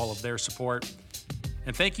Music for all of their support.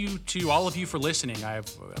 And thank you to all of you for listening. I've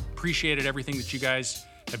appreciated everything that you guys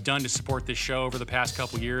have done to support this show over the past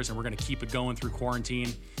couple years, and we're going to keep it going through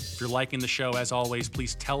quarantine. If you're liking the show, as always,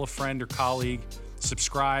 please tell a friend or colleague,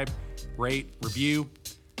 subscribe, rate, review.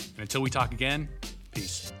 And until we talk again,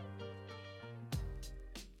 peace.